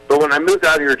 But when I moved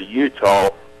out here to Utah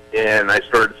and I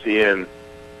started seeing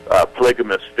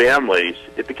polygamous families,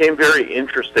 it became very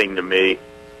interesting to me,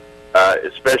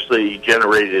 especially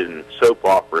generated in soap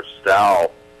opera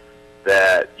style,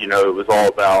 that, you know, it was all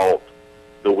about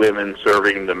the women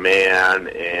serving the man,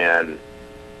 and,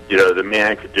 you know, the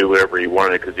man could do whatever he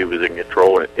wanted because he was in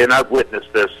control. And I've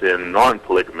witnessed this in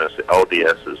non-polygamous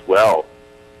LDS as well,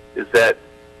 is that,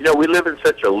 you know, we live in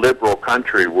such a liberal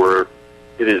country where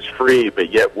it is free, but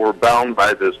yet we're bound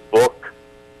by this book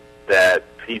that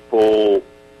people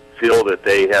feel that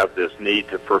they have this need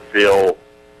to fulfill,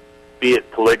 be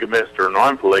it polygamist or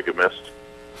non-polygamist.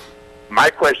 My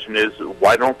question is,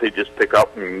 why don't they just pick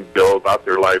up and go about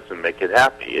their lives and make it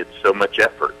happy? It's so much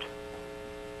effort.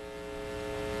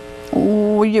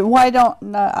 Why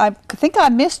don't I think I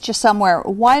missed you somewhere?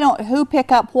 Why don't who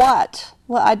pick up what?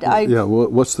 Well, Yeah.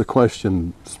 What's the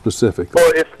question specifically?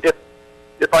 Well,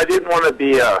 if I didn't want to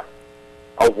be a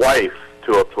wife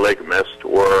to a polygamist,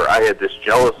 or I had this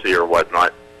jealousy or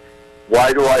whatnot,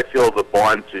 why do I feel the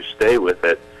bond to stay with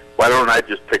it? Why don't I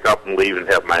just pick up and leave and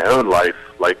have my own life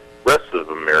like the rest of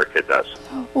America does?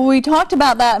 We talked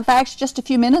about that, in fact, just a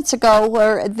few minutes ago,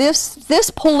 where this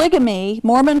polygamy,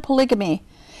 Mormon polygamy,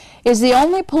 is the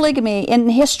only polygamy in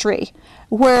history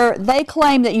where they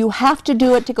claim that you have to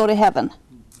do it to go to heaven.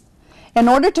 In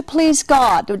order to please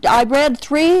God. I read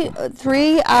three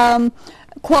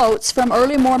quotes from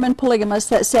early Mormon polygamists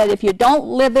that said, if you don't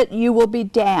live it, you will be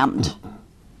damned.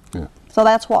 Yeah. So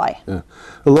that's why. Yeah.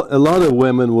 A lot of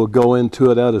women will go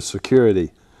into it out of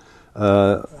security.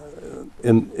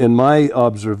 In my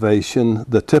observation,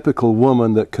 the typical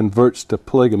woman that converts to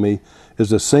polygamy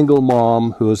is a single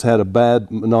mom who has had a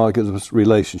bad monogamous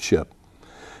relationship.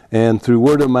 And through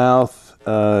word of mouth,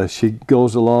 she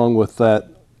goes along with that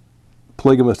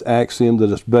polygamous axiom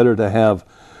that it's better to have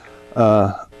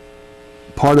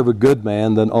part of a good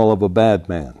man than all of a bad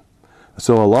man.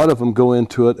 So a lot of them go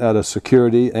into it out of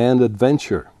security and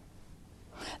adventure.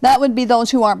 That would be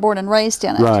those who aren't born and raised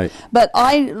in it. Right. But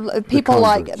people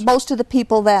like, most of the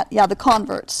people that, the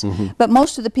converts, but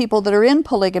most of the people that are in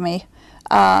polygamy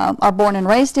are born and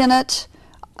raised in it.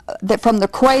 That from the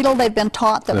cradle they've been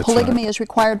taught that polygamy is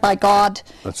required by God,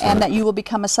 and that you will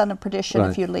become a son of perdition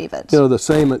if you leave it. You know, the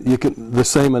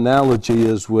same analogy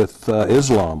is with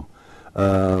Islam.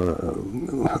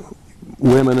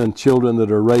 Women and children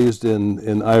that are raised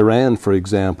in Iran, for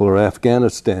example, or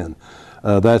Afghanistan,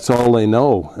 that's all they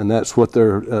know, and that's what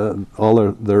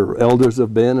all their elders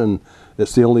have been, and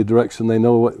it's the only direction they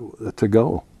know to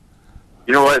go.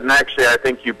 You know what, and actually I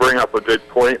think you bring up a good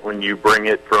point when you bring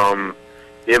it from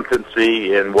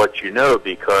infancy and what you know,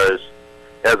 because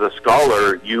as a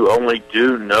scholar, you only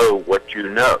do know what you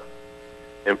know.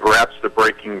 And perhaps the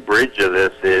breaking bridge of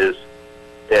this is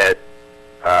that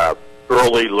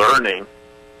early learning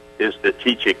is to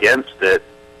teach against it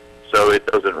so it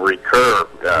doesn't recur.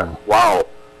 Wow,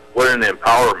 what an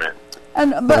empowerment.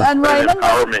 And Raymond, an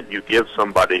empowerment you give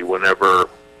somebody whenever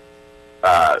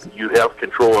you have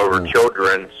control over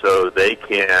children, so they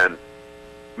can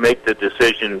make the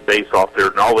decision based off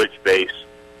their knowledge base,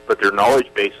 but their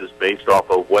knowledge base is based off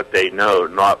of what they know,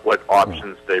 not what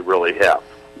options they really have.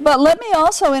 But let me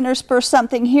also intersperse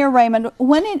something here, Raymond.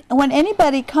 When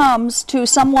anybody comes to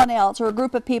someone else or a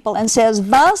group of people and says,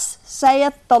 "Thus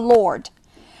saith the Lord,"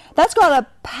 that's got a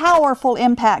powerful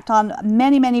impact on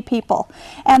many, many people.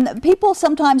 And people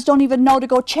sometimes don't even know to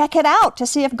go check it out to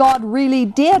see if God really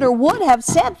did or would have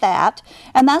said that.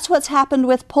 And that's what's happened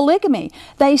with polygamy.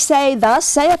 They say, "Thus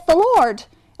saith the Lord,"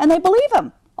 and they believe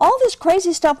him. all this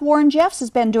crazy stuff Warren Jeffs has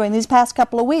been doing these past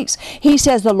couple of weeks. He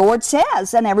says the Lord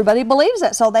says, and everybody believes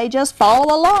it, so they just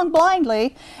follow along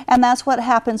blindly, and that's what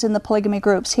happens in the polygamy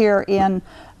groups here in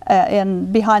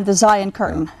behind the Zion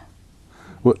curtain.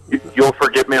 You'll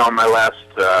forgive me on my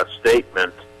last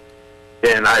statement,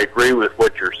 and I agree with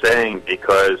what you're saying,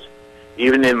 because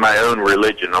even in my own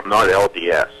religion, I'm not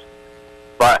LDS,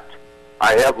 but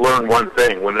I have learned one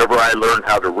thing. Whenever I learned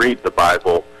how to read the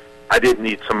Bible, I didn't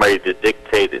need somebody to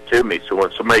dictate it to me. So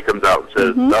when somebody comes out and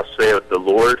says, "Thus saith the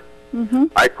Lord,"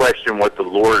 I question what the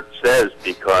Lord says,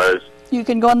 because you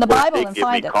can go in the Bible and give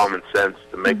find me it. common sense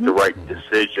to make the right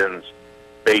decisions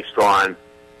based on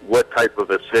what type of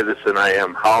a citizen I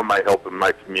am, how am I helping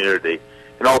my community,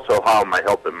 and also how am I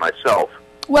helping myself.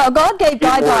 Well, God gave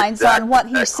guidelines exact on what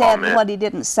He said and what He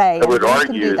didn't say. I would and you can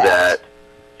argue do that.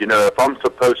 you know, if I'm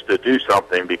supposed to do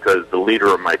something because the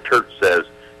leader of my church says,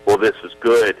 well, this is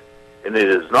good, and it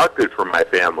is not good for my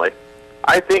family,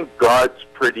 I think God's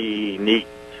pretty neat.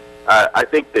 I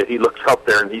think that He looks up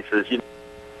there and He says,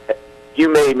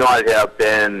 you may not have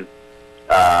been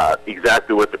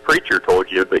exactly what the preacher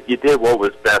told you, but you did what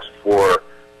was best for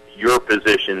your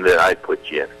position that I put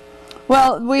you in.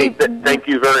 Well, thank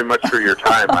you very much for your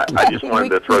time. I just wanted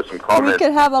to throw some comments. We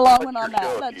could have a long one on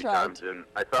that. That's right. Times, and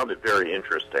I found it very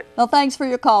interesting. Well, thanks for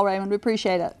your call, Raymond. We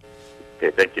appreciate it.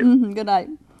 Okay, thank you. Good night.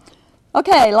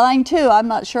 Okay, line 2. I'm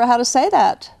not sure how to say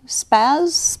that.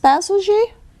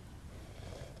 Spasogy?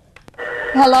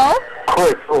 Hello?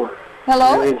 Hello?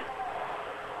 Hello?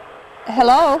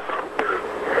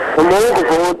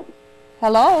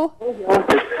 Hello?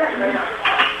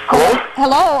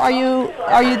 Hello?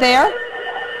 Are you there?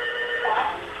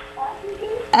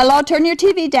 Hello? Turn your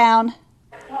TV down.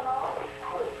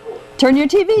 Turn your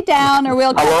TV down, or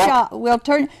we'll cut you off. We'll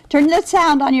turn the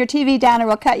sound on your TV down, or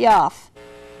we'll cut you off.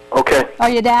 Okay. Are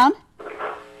you down?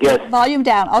 Yes. Volume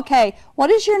down. Okay. What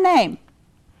is your name?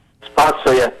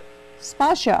 Spasha.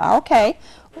 Spasha. Okay.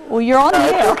 Well, you're on the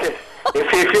air. Okay.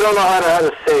 If you don't know how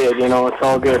to say it, it's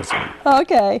all good.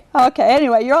 Okay. Okay.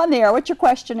 Anyway, you're on the air. What's your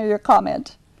question or your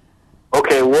comment?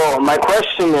 Okay. Well, my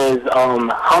question is,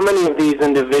 how many of these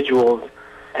individuals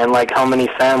and how many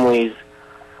families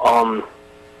are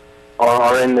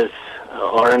in this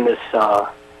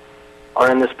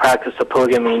practice of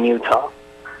polygamy in Utah?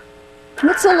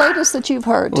 What's the latest that you've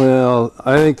heard? Well,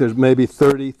 I think there's maybe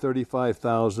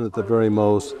 35,000 at the very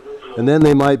most. And then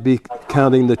they might be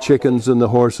counting the chickens and the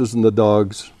horses and the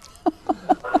dogs.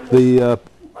 The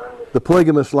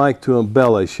polygamists like to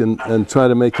embellish and try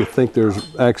to make you think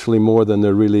there's actually more than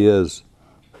there really is.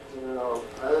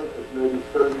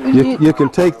 You can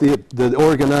take the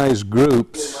organized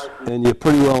groups, and you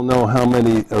pretty well know how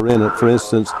many are in it. For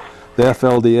instance, the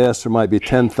FLDS, there might be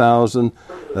 10,000,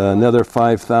 another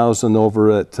 5,000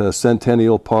 over at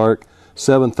Centennial Park,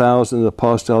 7,000 in the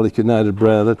Apostolic United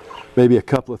Brethren, maybe a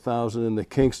couple of thousand in the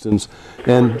Kingstons,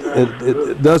 and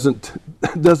it doesn't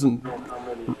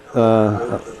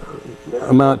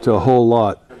amount to a whole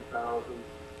lot.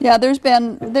 Yeah, there's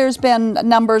been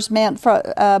numbers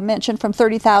mentioned from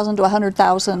 30,000 to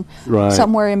 100,000, right,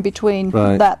 somewhere in between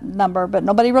that number, but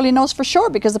nobody really knows for sure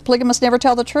because the polygamists never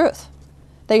tell the truth.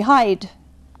 They hide.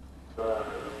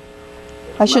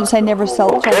 I shouldn't say never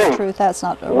tell the truth. That's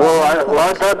not right.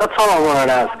 Well, that's all I wanted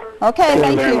to ask. Okay,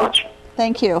 thank you. Very much.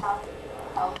 Thank you.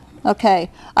 Okay,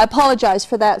 I apologize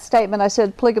for that statement. I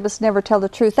said polygamists never tell the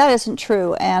truth. That isn't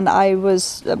true, and I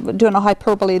was doing a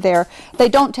hyperbole there. They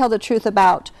don't tell the truth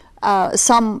about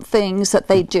some things that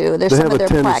they do. There's some of their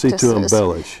practices. They have a tendency to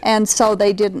embellish. And so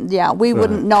they didn't, we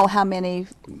wouldn't know how many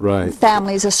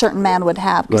families a certain man would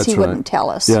have because he wouldn't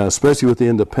tell us. Yeah, especially with the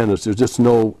independents. There's just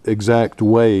no exact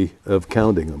way of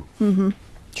counting them. Mm-hmm.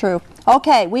 True.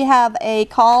 Okay, we have a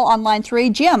call on line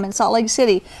 3. Jim in Salt Lake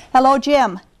City. Hello,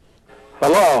 Jim.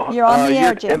 Hello. You're on the air,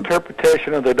 your Jim.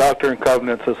 Interpretation of the Doctrine and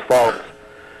Covenants is false.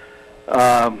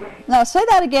 No, say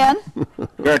that again.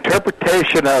 Your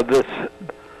interpretation of the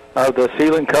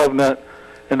sealing covenant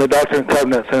and the Doctrine and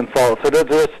Covenants is false.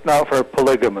 It's not for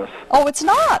polygamists. Oh, it's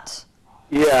not.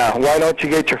 Yeah. Why don't you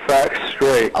get your facts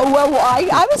straight? Oh, well,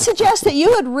 I would suggest that you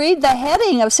would read the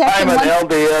heading of section 1. I'm an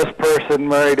LDS person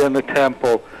married in the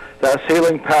temple. That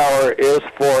sealing power is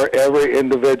for every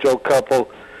individual couple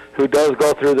who does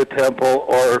go through the temple,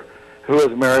 or who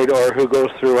is married, or who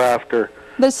goes through after.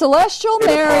 The celestial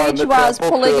marriage was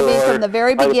polygamy from the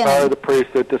very beginning. By the power of the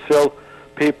priesthood to seal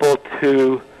people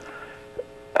to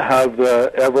have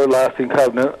the everlasting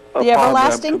covenant upon the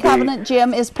everlasting them covenant,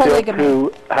 Jim, is polygamy.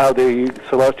 To have the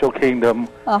celestial kingdom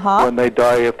when they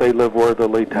die, if they live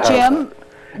worthily to have it.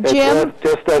 Jim,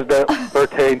 Just as that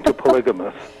pertains to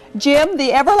polygamists. Jim,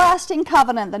 the everlasting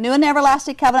covenant, the new and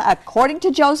everlasting covenant, according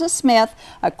to Joseph Smith,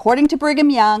 according to Brigham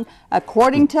Young,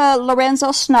 according to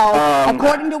Lorenzo Snow,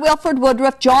 according to Wilford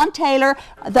Woodruff, John Taylor,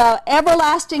 the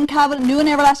everlasting covenant, new and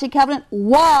everlasting covenant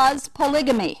was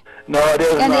polygamy. No, it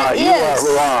is And not. it You is.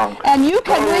 are wrong. And you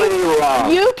can Totally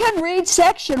wrong. you can read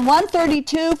section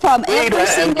 132 from Read every it and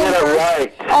single get it verse.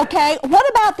 right. Okay, what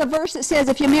about the verse that says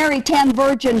if you marry 10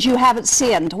 virgins you haven't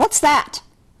sinned? What's that?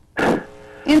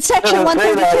 In It section doesn't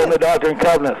say that in the 132. Doctrine and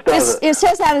Covenants, does it? It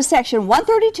says that in section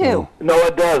 132. No,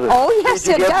 it doesn't. Oh, yes,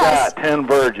 Where'd you it get does. that? 10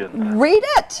 virgins. Read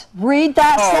it. Read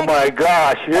that Oh section. my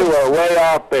gosh, you are way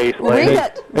off base, lady. Read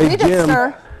it. Hey, Read it,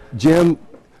 sir. Jim,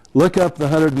 look up the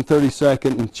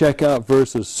 132nd and check out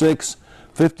verses 6,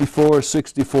 54,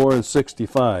 64, and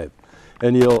 65.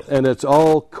 And it's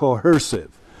all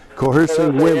coercive. It Coercing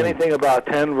doesn't say women. anything about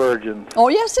 10 virgins. Oh,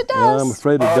 yes, it Yeah, does. I'm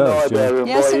afraid it Oh, no, does, it Jim. doesn't.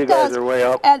 Yes, Boy, you it does. guys are way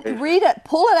off And base. read it.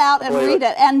 Pull it out and Boy, read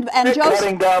it. And Quit Joseph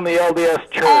cutting down the LDS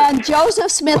church. and Joseph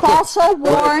Smith also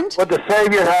warned. Would the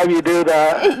Savior have you do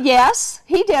that? Yes,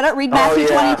 he did it. Read Matthew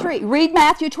yeah. 23. Read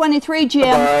Matthew 23, Jim.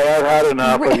 All right, I've had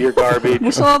enough of your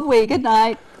garbage. So have we. Good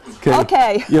night.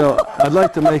 Okay. You know, I'd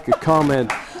like to make a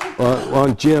comment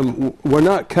on Jim. We're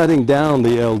not cutting down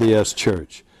the LDS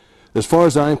Church. As far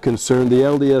as I'm concerned, the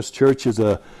LDS Church is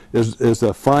a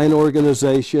fine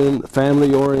organization,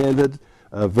 family-oriented,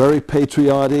 very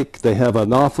patriotic. They have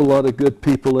an awful lot of good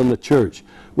people in the church.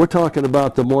 We're talking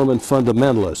about the Mormon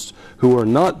fundamentalists who are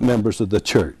not members of the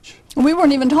church. We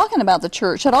weren't even talking about the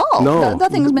church at all. No.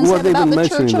 Nothing's been Well, said they've about been the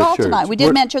mentioning church at the all church. tonight. We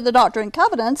did mention the Doctrine and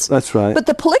Covenants. That's right. But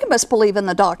the polygamists believe in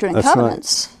the Doctrine and That's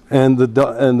Covenants. right. And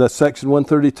the section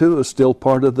 132 is still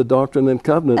part of the Doctrine and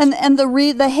Covenants. And the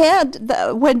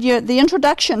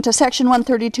introduction to section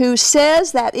 132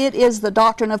 says that it is the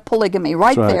doctrine of polygamy.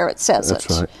 Right That's right. there it says That's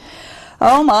it. right.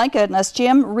 Oh my goodness,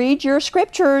 Jim, read your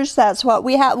scriptures. That's what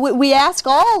we have. We ask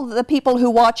all the people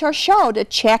who watch our show to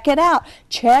check it out.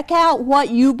 Check out what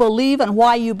you believe and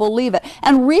why you believe it.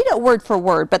 And read it word for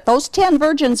word. But those 10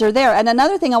 virgins are there. And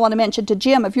another thing I want to mention to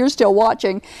Jim, if you're still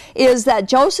watching, is that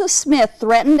Joseph Smith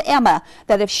threatened Emma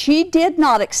that if she did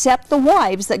not accept the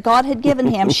wives that God had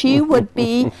given him, she would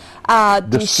be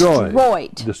destroyed.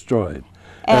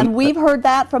 And we've heard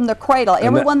that from the cradle.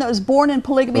 Everyone that was born in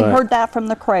polygamy heard that from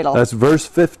the cradle. That's verse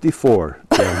 54.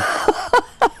 Jim.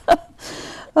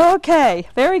 Okay,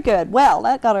 very good. Well,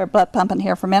 that got our blood pumping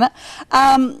here for a minute.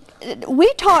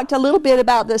 We talked a little bit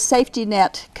about the Safety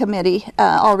Net Committee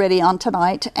already on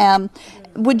tonight.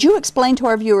 Would you explain to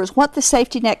our viewers what the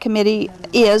Safety Net Committee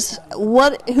is,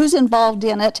 who's involved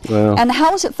in it, and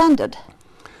how is it funded?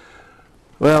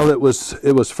 Well, it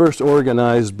was first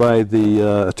organized by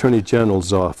the Attorney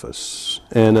General's office,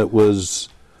 and it was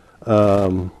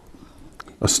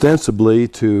ostensibly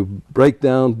to break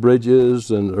down bridges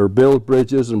or build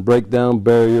bridges and break down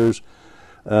barriers,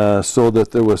 so that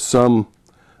there was some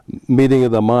meeting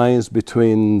of the minds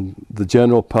between the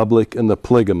general public and the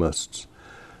polygamists.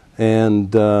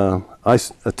 And I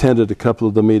attended a couple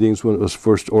of the meetings when it was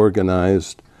first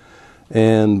organized,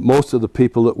 and most of the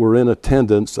people that were in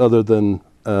attendance, other than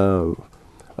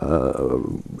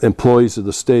employees of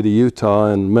the state of Utah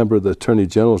and a member of the Attorney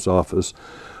General's office,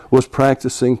 was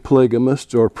practicing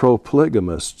polygamists or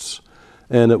pro-polygamists.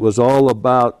 And it was all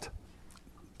about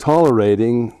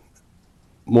tolerating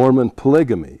Mormon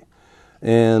polygamy.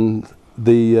 And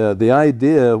the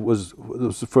idea was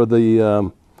for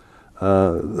the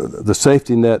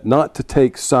safety net not to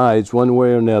take sides one way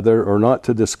or another, or not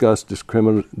to discuss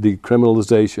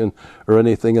decriminalization or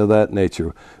anything of that nature.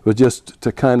 It was just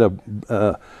to kind of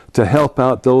to help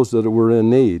out those that were in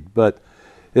need. But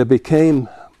it became,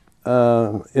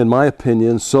 in my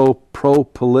opinion, so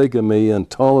pro-polygamy and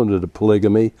tolerant of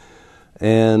polygamy,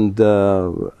 and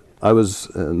I was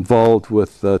involved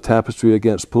with Tapestry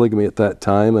Against Polygamy at that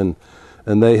time, and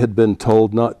they had been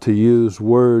told not to use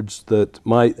words that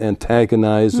might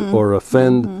antagonize or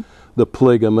offend the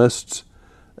polygamists.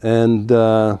 And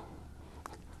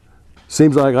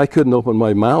seems like I couldn't open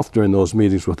my mouth during those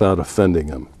meetings without offending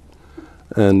them.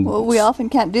 And Well, we often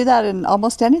can't do that in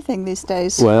almost anything these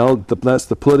days. well, that's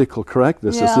the political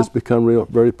correctness. It's Yeah. just become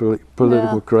very political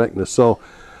Yeah. correctness. So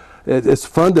it's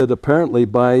funded apparently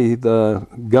by the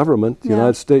government, the Yeah.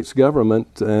 United States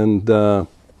government, and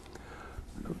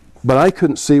but I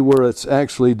couldn't see where it's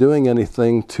actually doing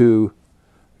anything to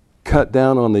cut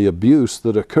down on the abuse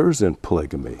that occurs in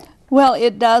polygamy. Well,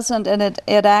 it doesn't, and it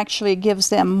actually gives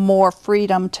them more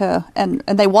freedom to, and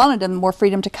they wanted them more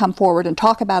freedom to come forward and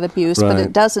talk about abuse, but Right.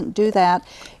 it doesn't do that.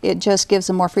 It just gives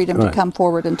them more freedom to Right. come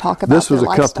forward and talk about This was their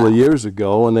a couple of lifestyle. years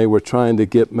ago, and they were trying to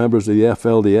get members of the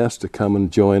FLDS to come and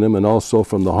join them, and also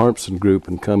from the Harmson group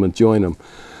and come and join them.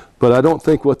 But I don't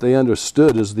think what they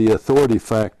understood is the authority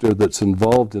factor that's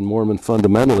involved in Mormon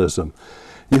fundamentalism.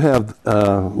 You have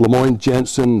Lemoyne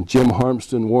Jensen, Jim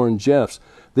Harmston, Warren Jeffs.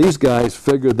 These guys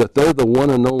figured that they're the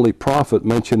one and only prophet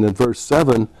mentioned in verse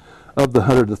 7 of the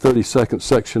 132nd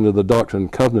section of the Doctrine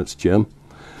and Covenants, Jim.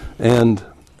 And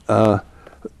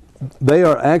they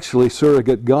are actually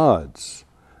surrogate gods.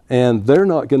 And they're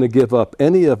not going to give up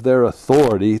any of their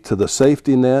authority to the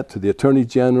safety net, to the Attorney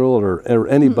General, or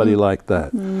anybody like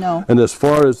that. No. And as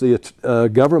far as the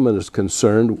government is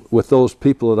concerned, with those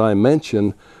people that I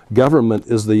mentioned, government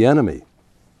is the enemy.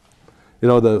 You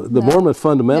know, the Mormon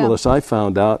fundamentalists, I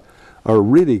found out, are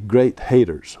really great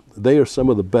haters. They are some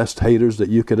of the best haters that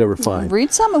you could ever find.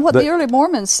 Read some of what the early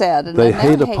Mormons said. And they their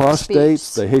hate apostates,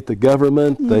 speaks. they hate the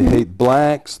government, they hate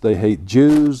blacks, they hate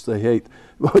Jews, they hate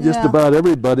just about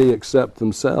everybody except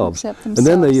themselves. And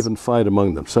then they even fight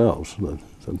among themselves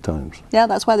sometimes. Yeah,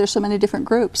 that's why there's so many different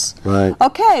groups. Right.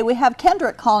 Okay, we have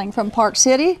Kendrick calling from Park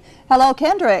City. Hello,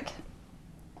 Kendrick.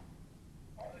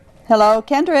 Hello,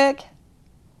 Kendrick.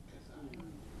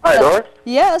 Hi, Doris.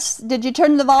 Yes. Did you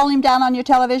turn the volume down on your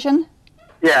television?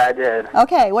 Yeah, I did.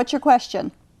 Okay, what's your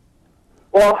question?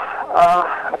 Well,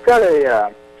 I've got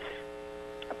a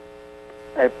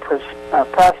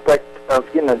prospect of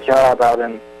getting a job out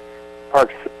in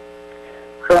Park City.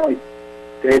 Currently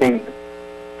dating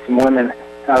some women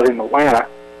out in Atlanta,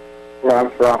 where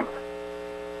I'm from.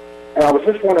 And I was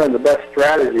just wondering the best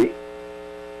strategy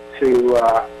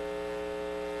to,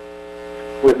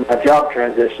 with my job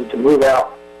transition, to move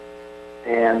out,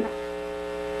 and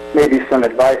maybe some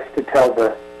advice to tell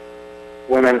the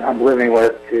women I'm living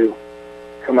with to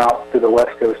come out to the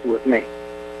West Coast with me.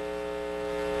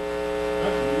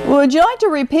 Would you like to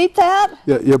repeat that?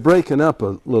 Yeah, you're breaking up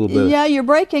a little bit. Yeah, you're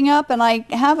breaking up, and I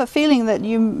have a feeling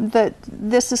that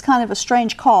this is kind of a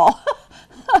strange call.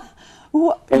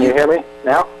 Can you hear me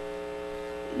now?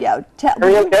 Yeah. Are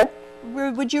you okay?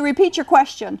 Would you repeat your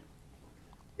question?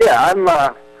 Yeah,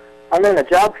 I'm in a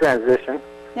job transition.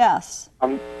 Yes.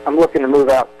 I'm looking to move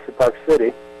out to Park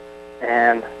City,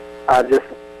 and just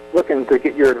looking to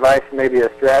get your advice, maybe a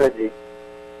strategy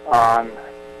on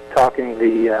talking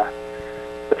the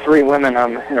three women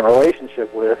I'm in a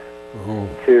relationship with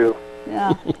to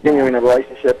continuing a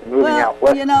relationship and moving out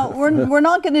west. You know, we're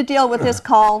not going to deal with this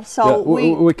call, so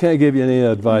we can't give you any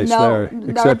advice there,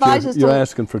 except you're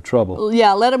asking for trouble.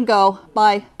 Yeah, let them go.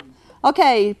 Bye.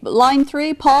 Okay, line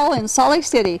 3, Paul in Salt Lake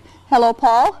City. Hello,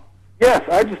 Paul. Yes,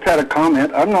 I just had a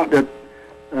comment. I'm not going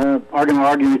to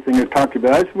argue anything you're talking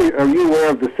about. Are you aware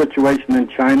of the situation in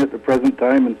China at the present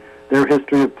time and their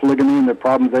history of polygamy and the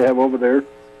problems they have over there?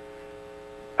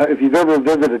 If you've ever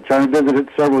visited China, I visited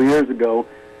several years ago,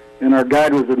 and our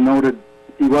guide was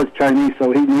he was Chinese,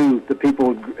 so he knew the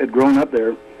people had grown up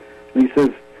there. And he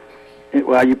says,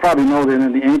 well, you probably know that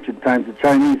in the ancient times, the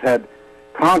Chinese had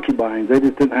concubines. They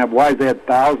just didn't have wives. They had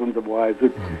thousands of wives.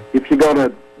 If you go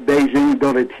to Beijing, you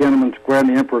go to Tiananmen Square and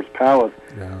the Emperor's Palace,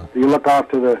 you look off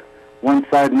to the one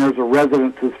side, and there's a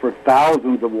residences for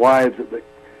thousands of wives that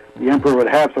the Emperor would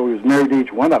have, so he was married to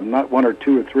each one of them, not one or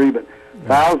two or three, but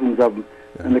thousands of them.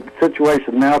 And the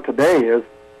situation now today is,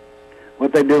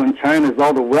 what they do in China is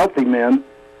all the wealthy men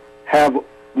have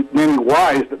many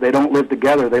wives, but they don't live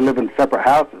together. They live in separate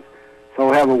houses.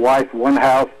 So have a wife in one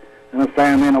house and a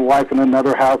family, and a wife in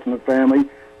another house and a family,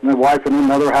 and a wife in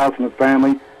another house and a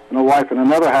family, and a wife in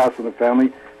another house and a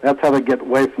family. That's how they get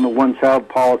away from the one-child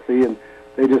policy, and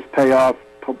they just pay off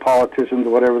politicians or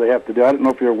whatever they have to do. I don't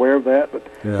know if you're aware of that, but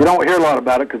you don't hear a lot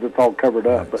about it because it's all covered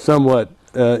up. But somewhat.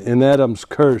 In Adam's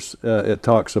Curse, it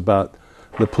talks about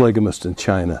the polygamist in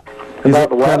China. Kind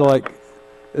of like,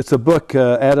 it's a book,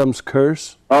 Adam's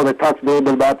Curse. Oh, they talked a little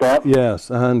bit about that?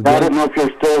 Yes. I don't know if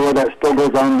you're still where that still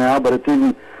goes on now, but it's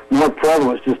even more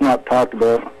prevalent. It's just not talked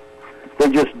about. They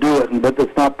just do it, but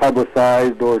it's not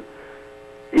publicized, or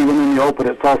even in the open.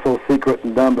 It's also secret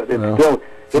and done, but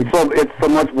it's so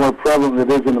much more prevalent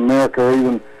than it is in America, or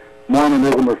even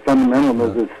Mormonism or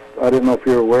fundamentalism. I didn't know if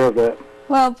you're aware of that.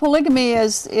 Well, polygamy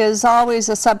is always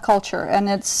a subculture, and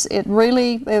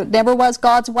it never was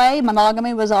God's way.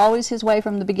 Monogamy was always His way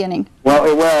from the beginning.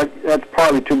 Well, that's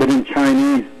partly true, but in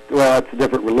Chinese, that's a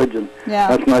different religion. Yeah.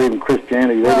 That's not even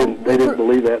Christianity. They didn't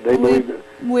believe that. They believed that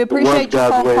we appreciate your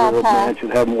God's way call, that a Paul. man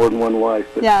should have more than one wife.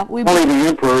 But only the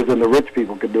emperors and the rich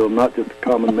people could do them, not just the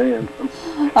common man.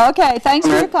 Okay, thanks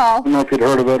for your call. I don't know if you'd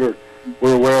heard of it or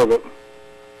were aware of it.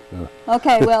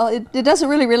 Okay, well, it doesn't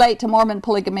really relate to Mormon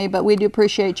polygamy, but we do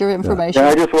appreciate your information.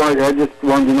 Yeah, I just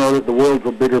wanted to know that the world's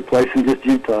a bigger place than just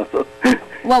Utah. So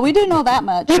Well, we do know that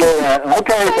much.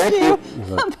 Okay, thank you.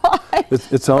 Bye.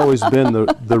 It's always been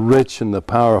the rich and the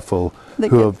powerful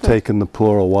who have taken the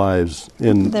plural wives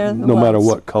no matter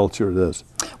what culture it is.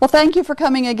 Well, thank you for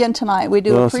coming again tonight. We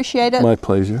do appreciate it. My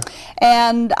pleasure.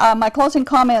 And my closing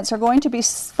comments are going to be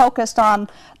focused on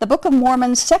the Book of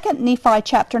Mormon, 2 Nephi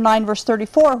chapter 9, verse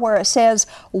 34, where it says,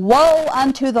 "Woe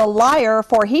unto the liar,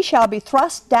 for he shall be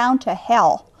thrust down to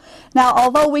hell." Now,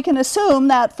 although we can assume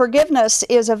that forgiveness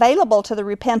is available to the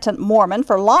repentant Mormon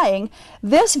for lying,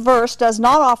 this verse does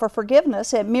not offer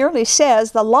forgiveness. It merely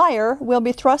says the liar will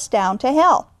be thrust down to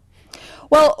hell.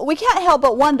 Well, we can't help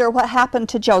but wonder what happened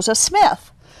to Joseph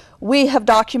Smith. We have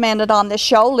documented on this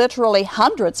show literally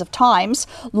hundreds of times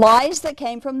lies that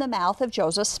came from the mouth of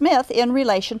Joseph Smith in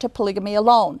relation to polygamy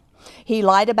alone. He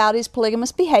lied about his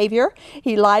polygamous behavior.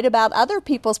 He lied about other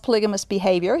people's polygamous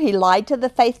behavior. He lied to the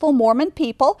faithful Mormon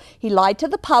people. He lied to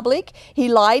the public. He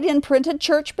lied in printed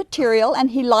church material, and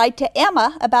he lied to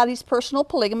Emma about his personal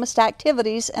polygamist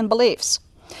activities and beliefs.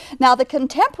 Now, the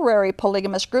contemporary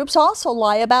polygamous groups also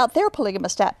lie about their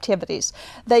polygamist activities.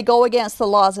 They go against the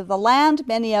laws of the land.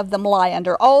 Many of them lie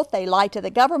under oath. They lie to the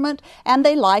government, and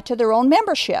they lie to their own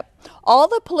membership. All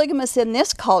the polygamists in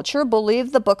this culture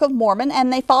believe the Book of Mormon,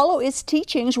 and they follow its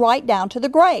teachings right down to the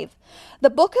grave. The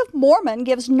Book of Mormon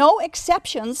gives no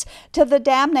exceptions to the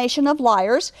damnation of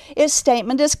liars. Its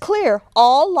statement is clear: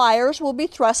 all liars will be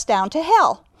thrust down to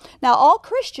hell. Now, all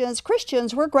Christians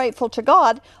were grateful to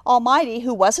God Almighty,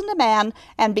 who wasn't a man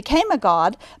and became a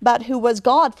God, but who was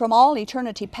God from all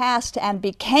eternity past and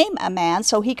became a man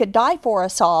so he could die for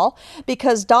us all,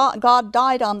 because God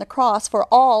died on the cross for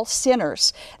all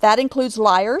sinners. That includes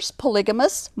liars,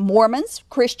 polygamists, Mormons,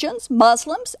 Christians,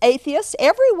 Muslims, atheists,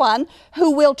 everyone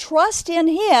who will trust in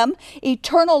him.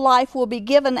 Eternal life will be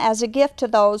given as a gift to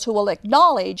those who will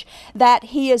acknowledge that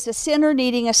he is a sinner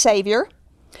needing a Savior.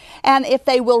 And if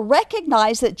they will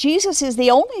recognize that Jesus is the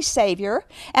only Savior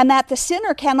and that the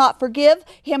sinner cannot forgive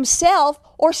himself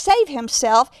or save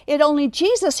himself, it's only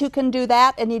Jesus who can do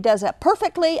that, and he does it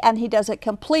perfectly and he does it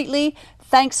completely.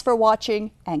 Thanks for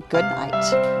watching, and good night.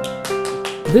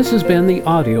 This has been the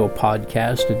audio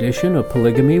podcast edition of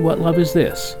Polygamy, What Love Is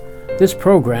This? This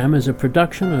program is a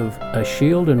production of A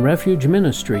Shield and Refuge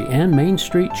Ministry and Main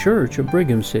Street Church of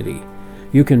Brigham City.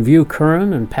 You can view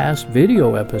current and past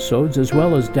video episodes as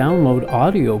well as download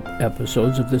audio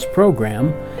episodes of this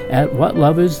program at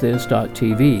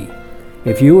whatlovethis.tv.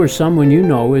 If you or someone you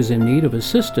know is in need of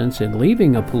assistance in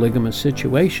leaving a polygamous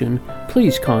situation,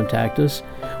 please contact us.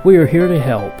 We are here to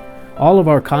help. All of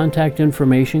our contact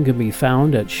information can be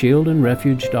found at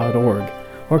shieldandrefuge.org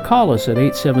or call us at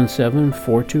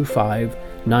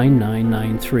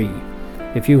 877-425-9993.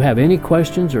 If you have any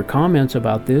questions or comments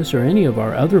about this or any of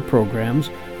our other programs,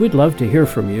 we'd love to hear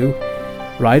from you.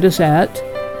 Write us at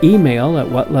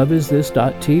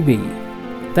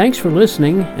email@whatlovethis.tv. Thanks for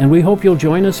listening, and we hope you'll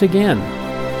join us again.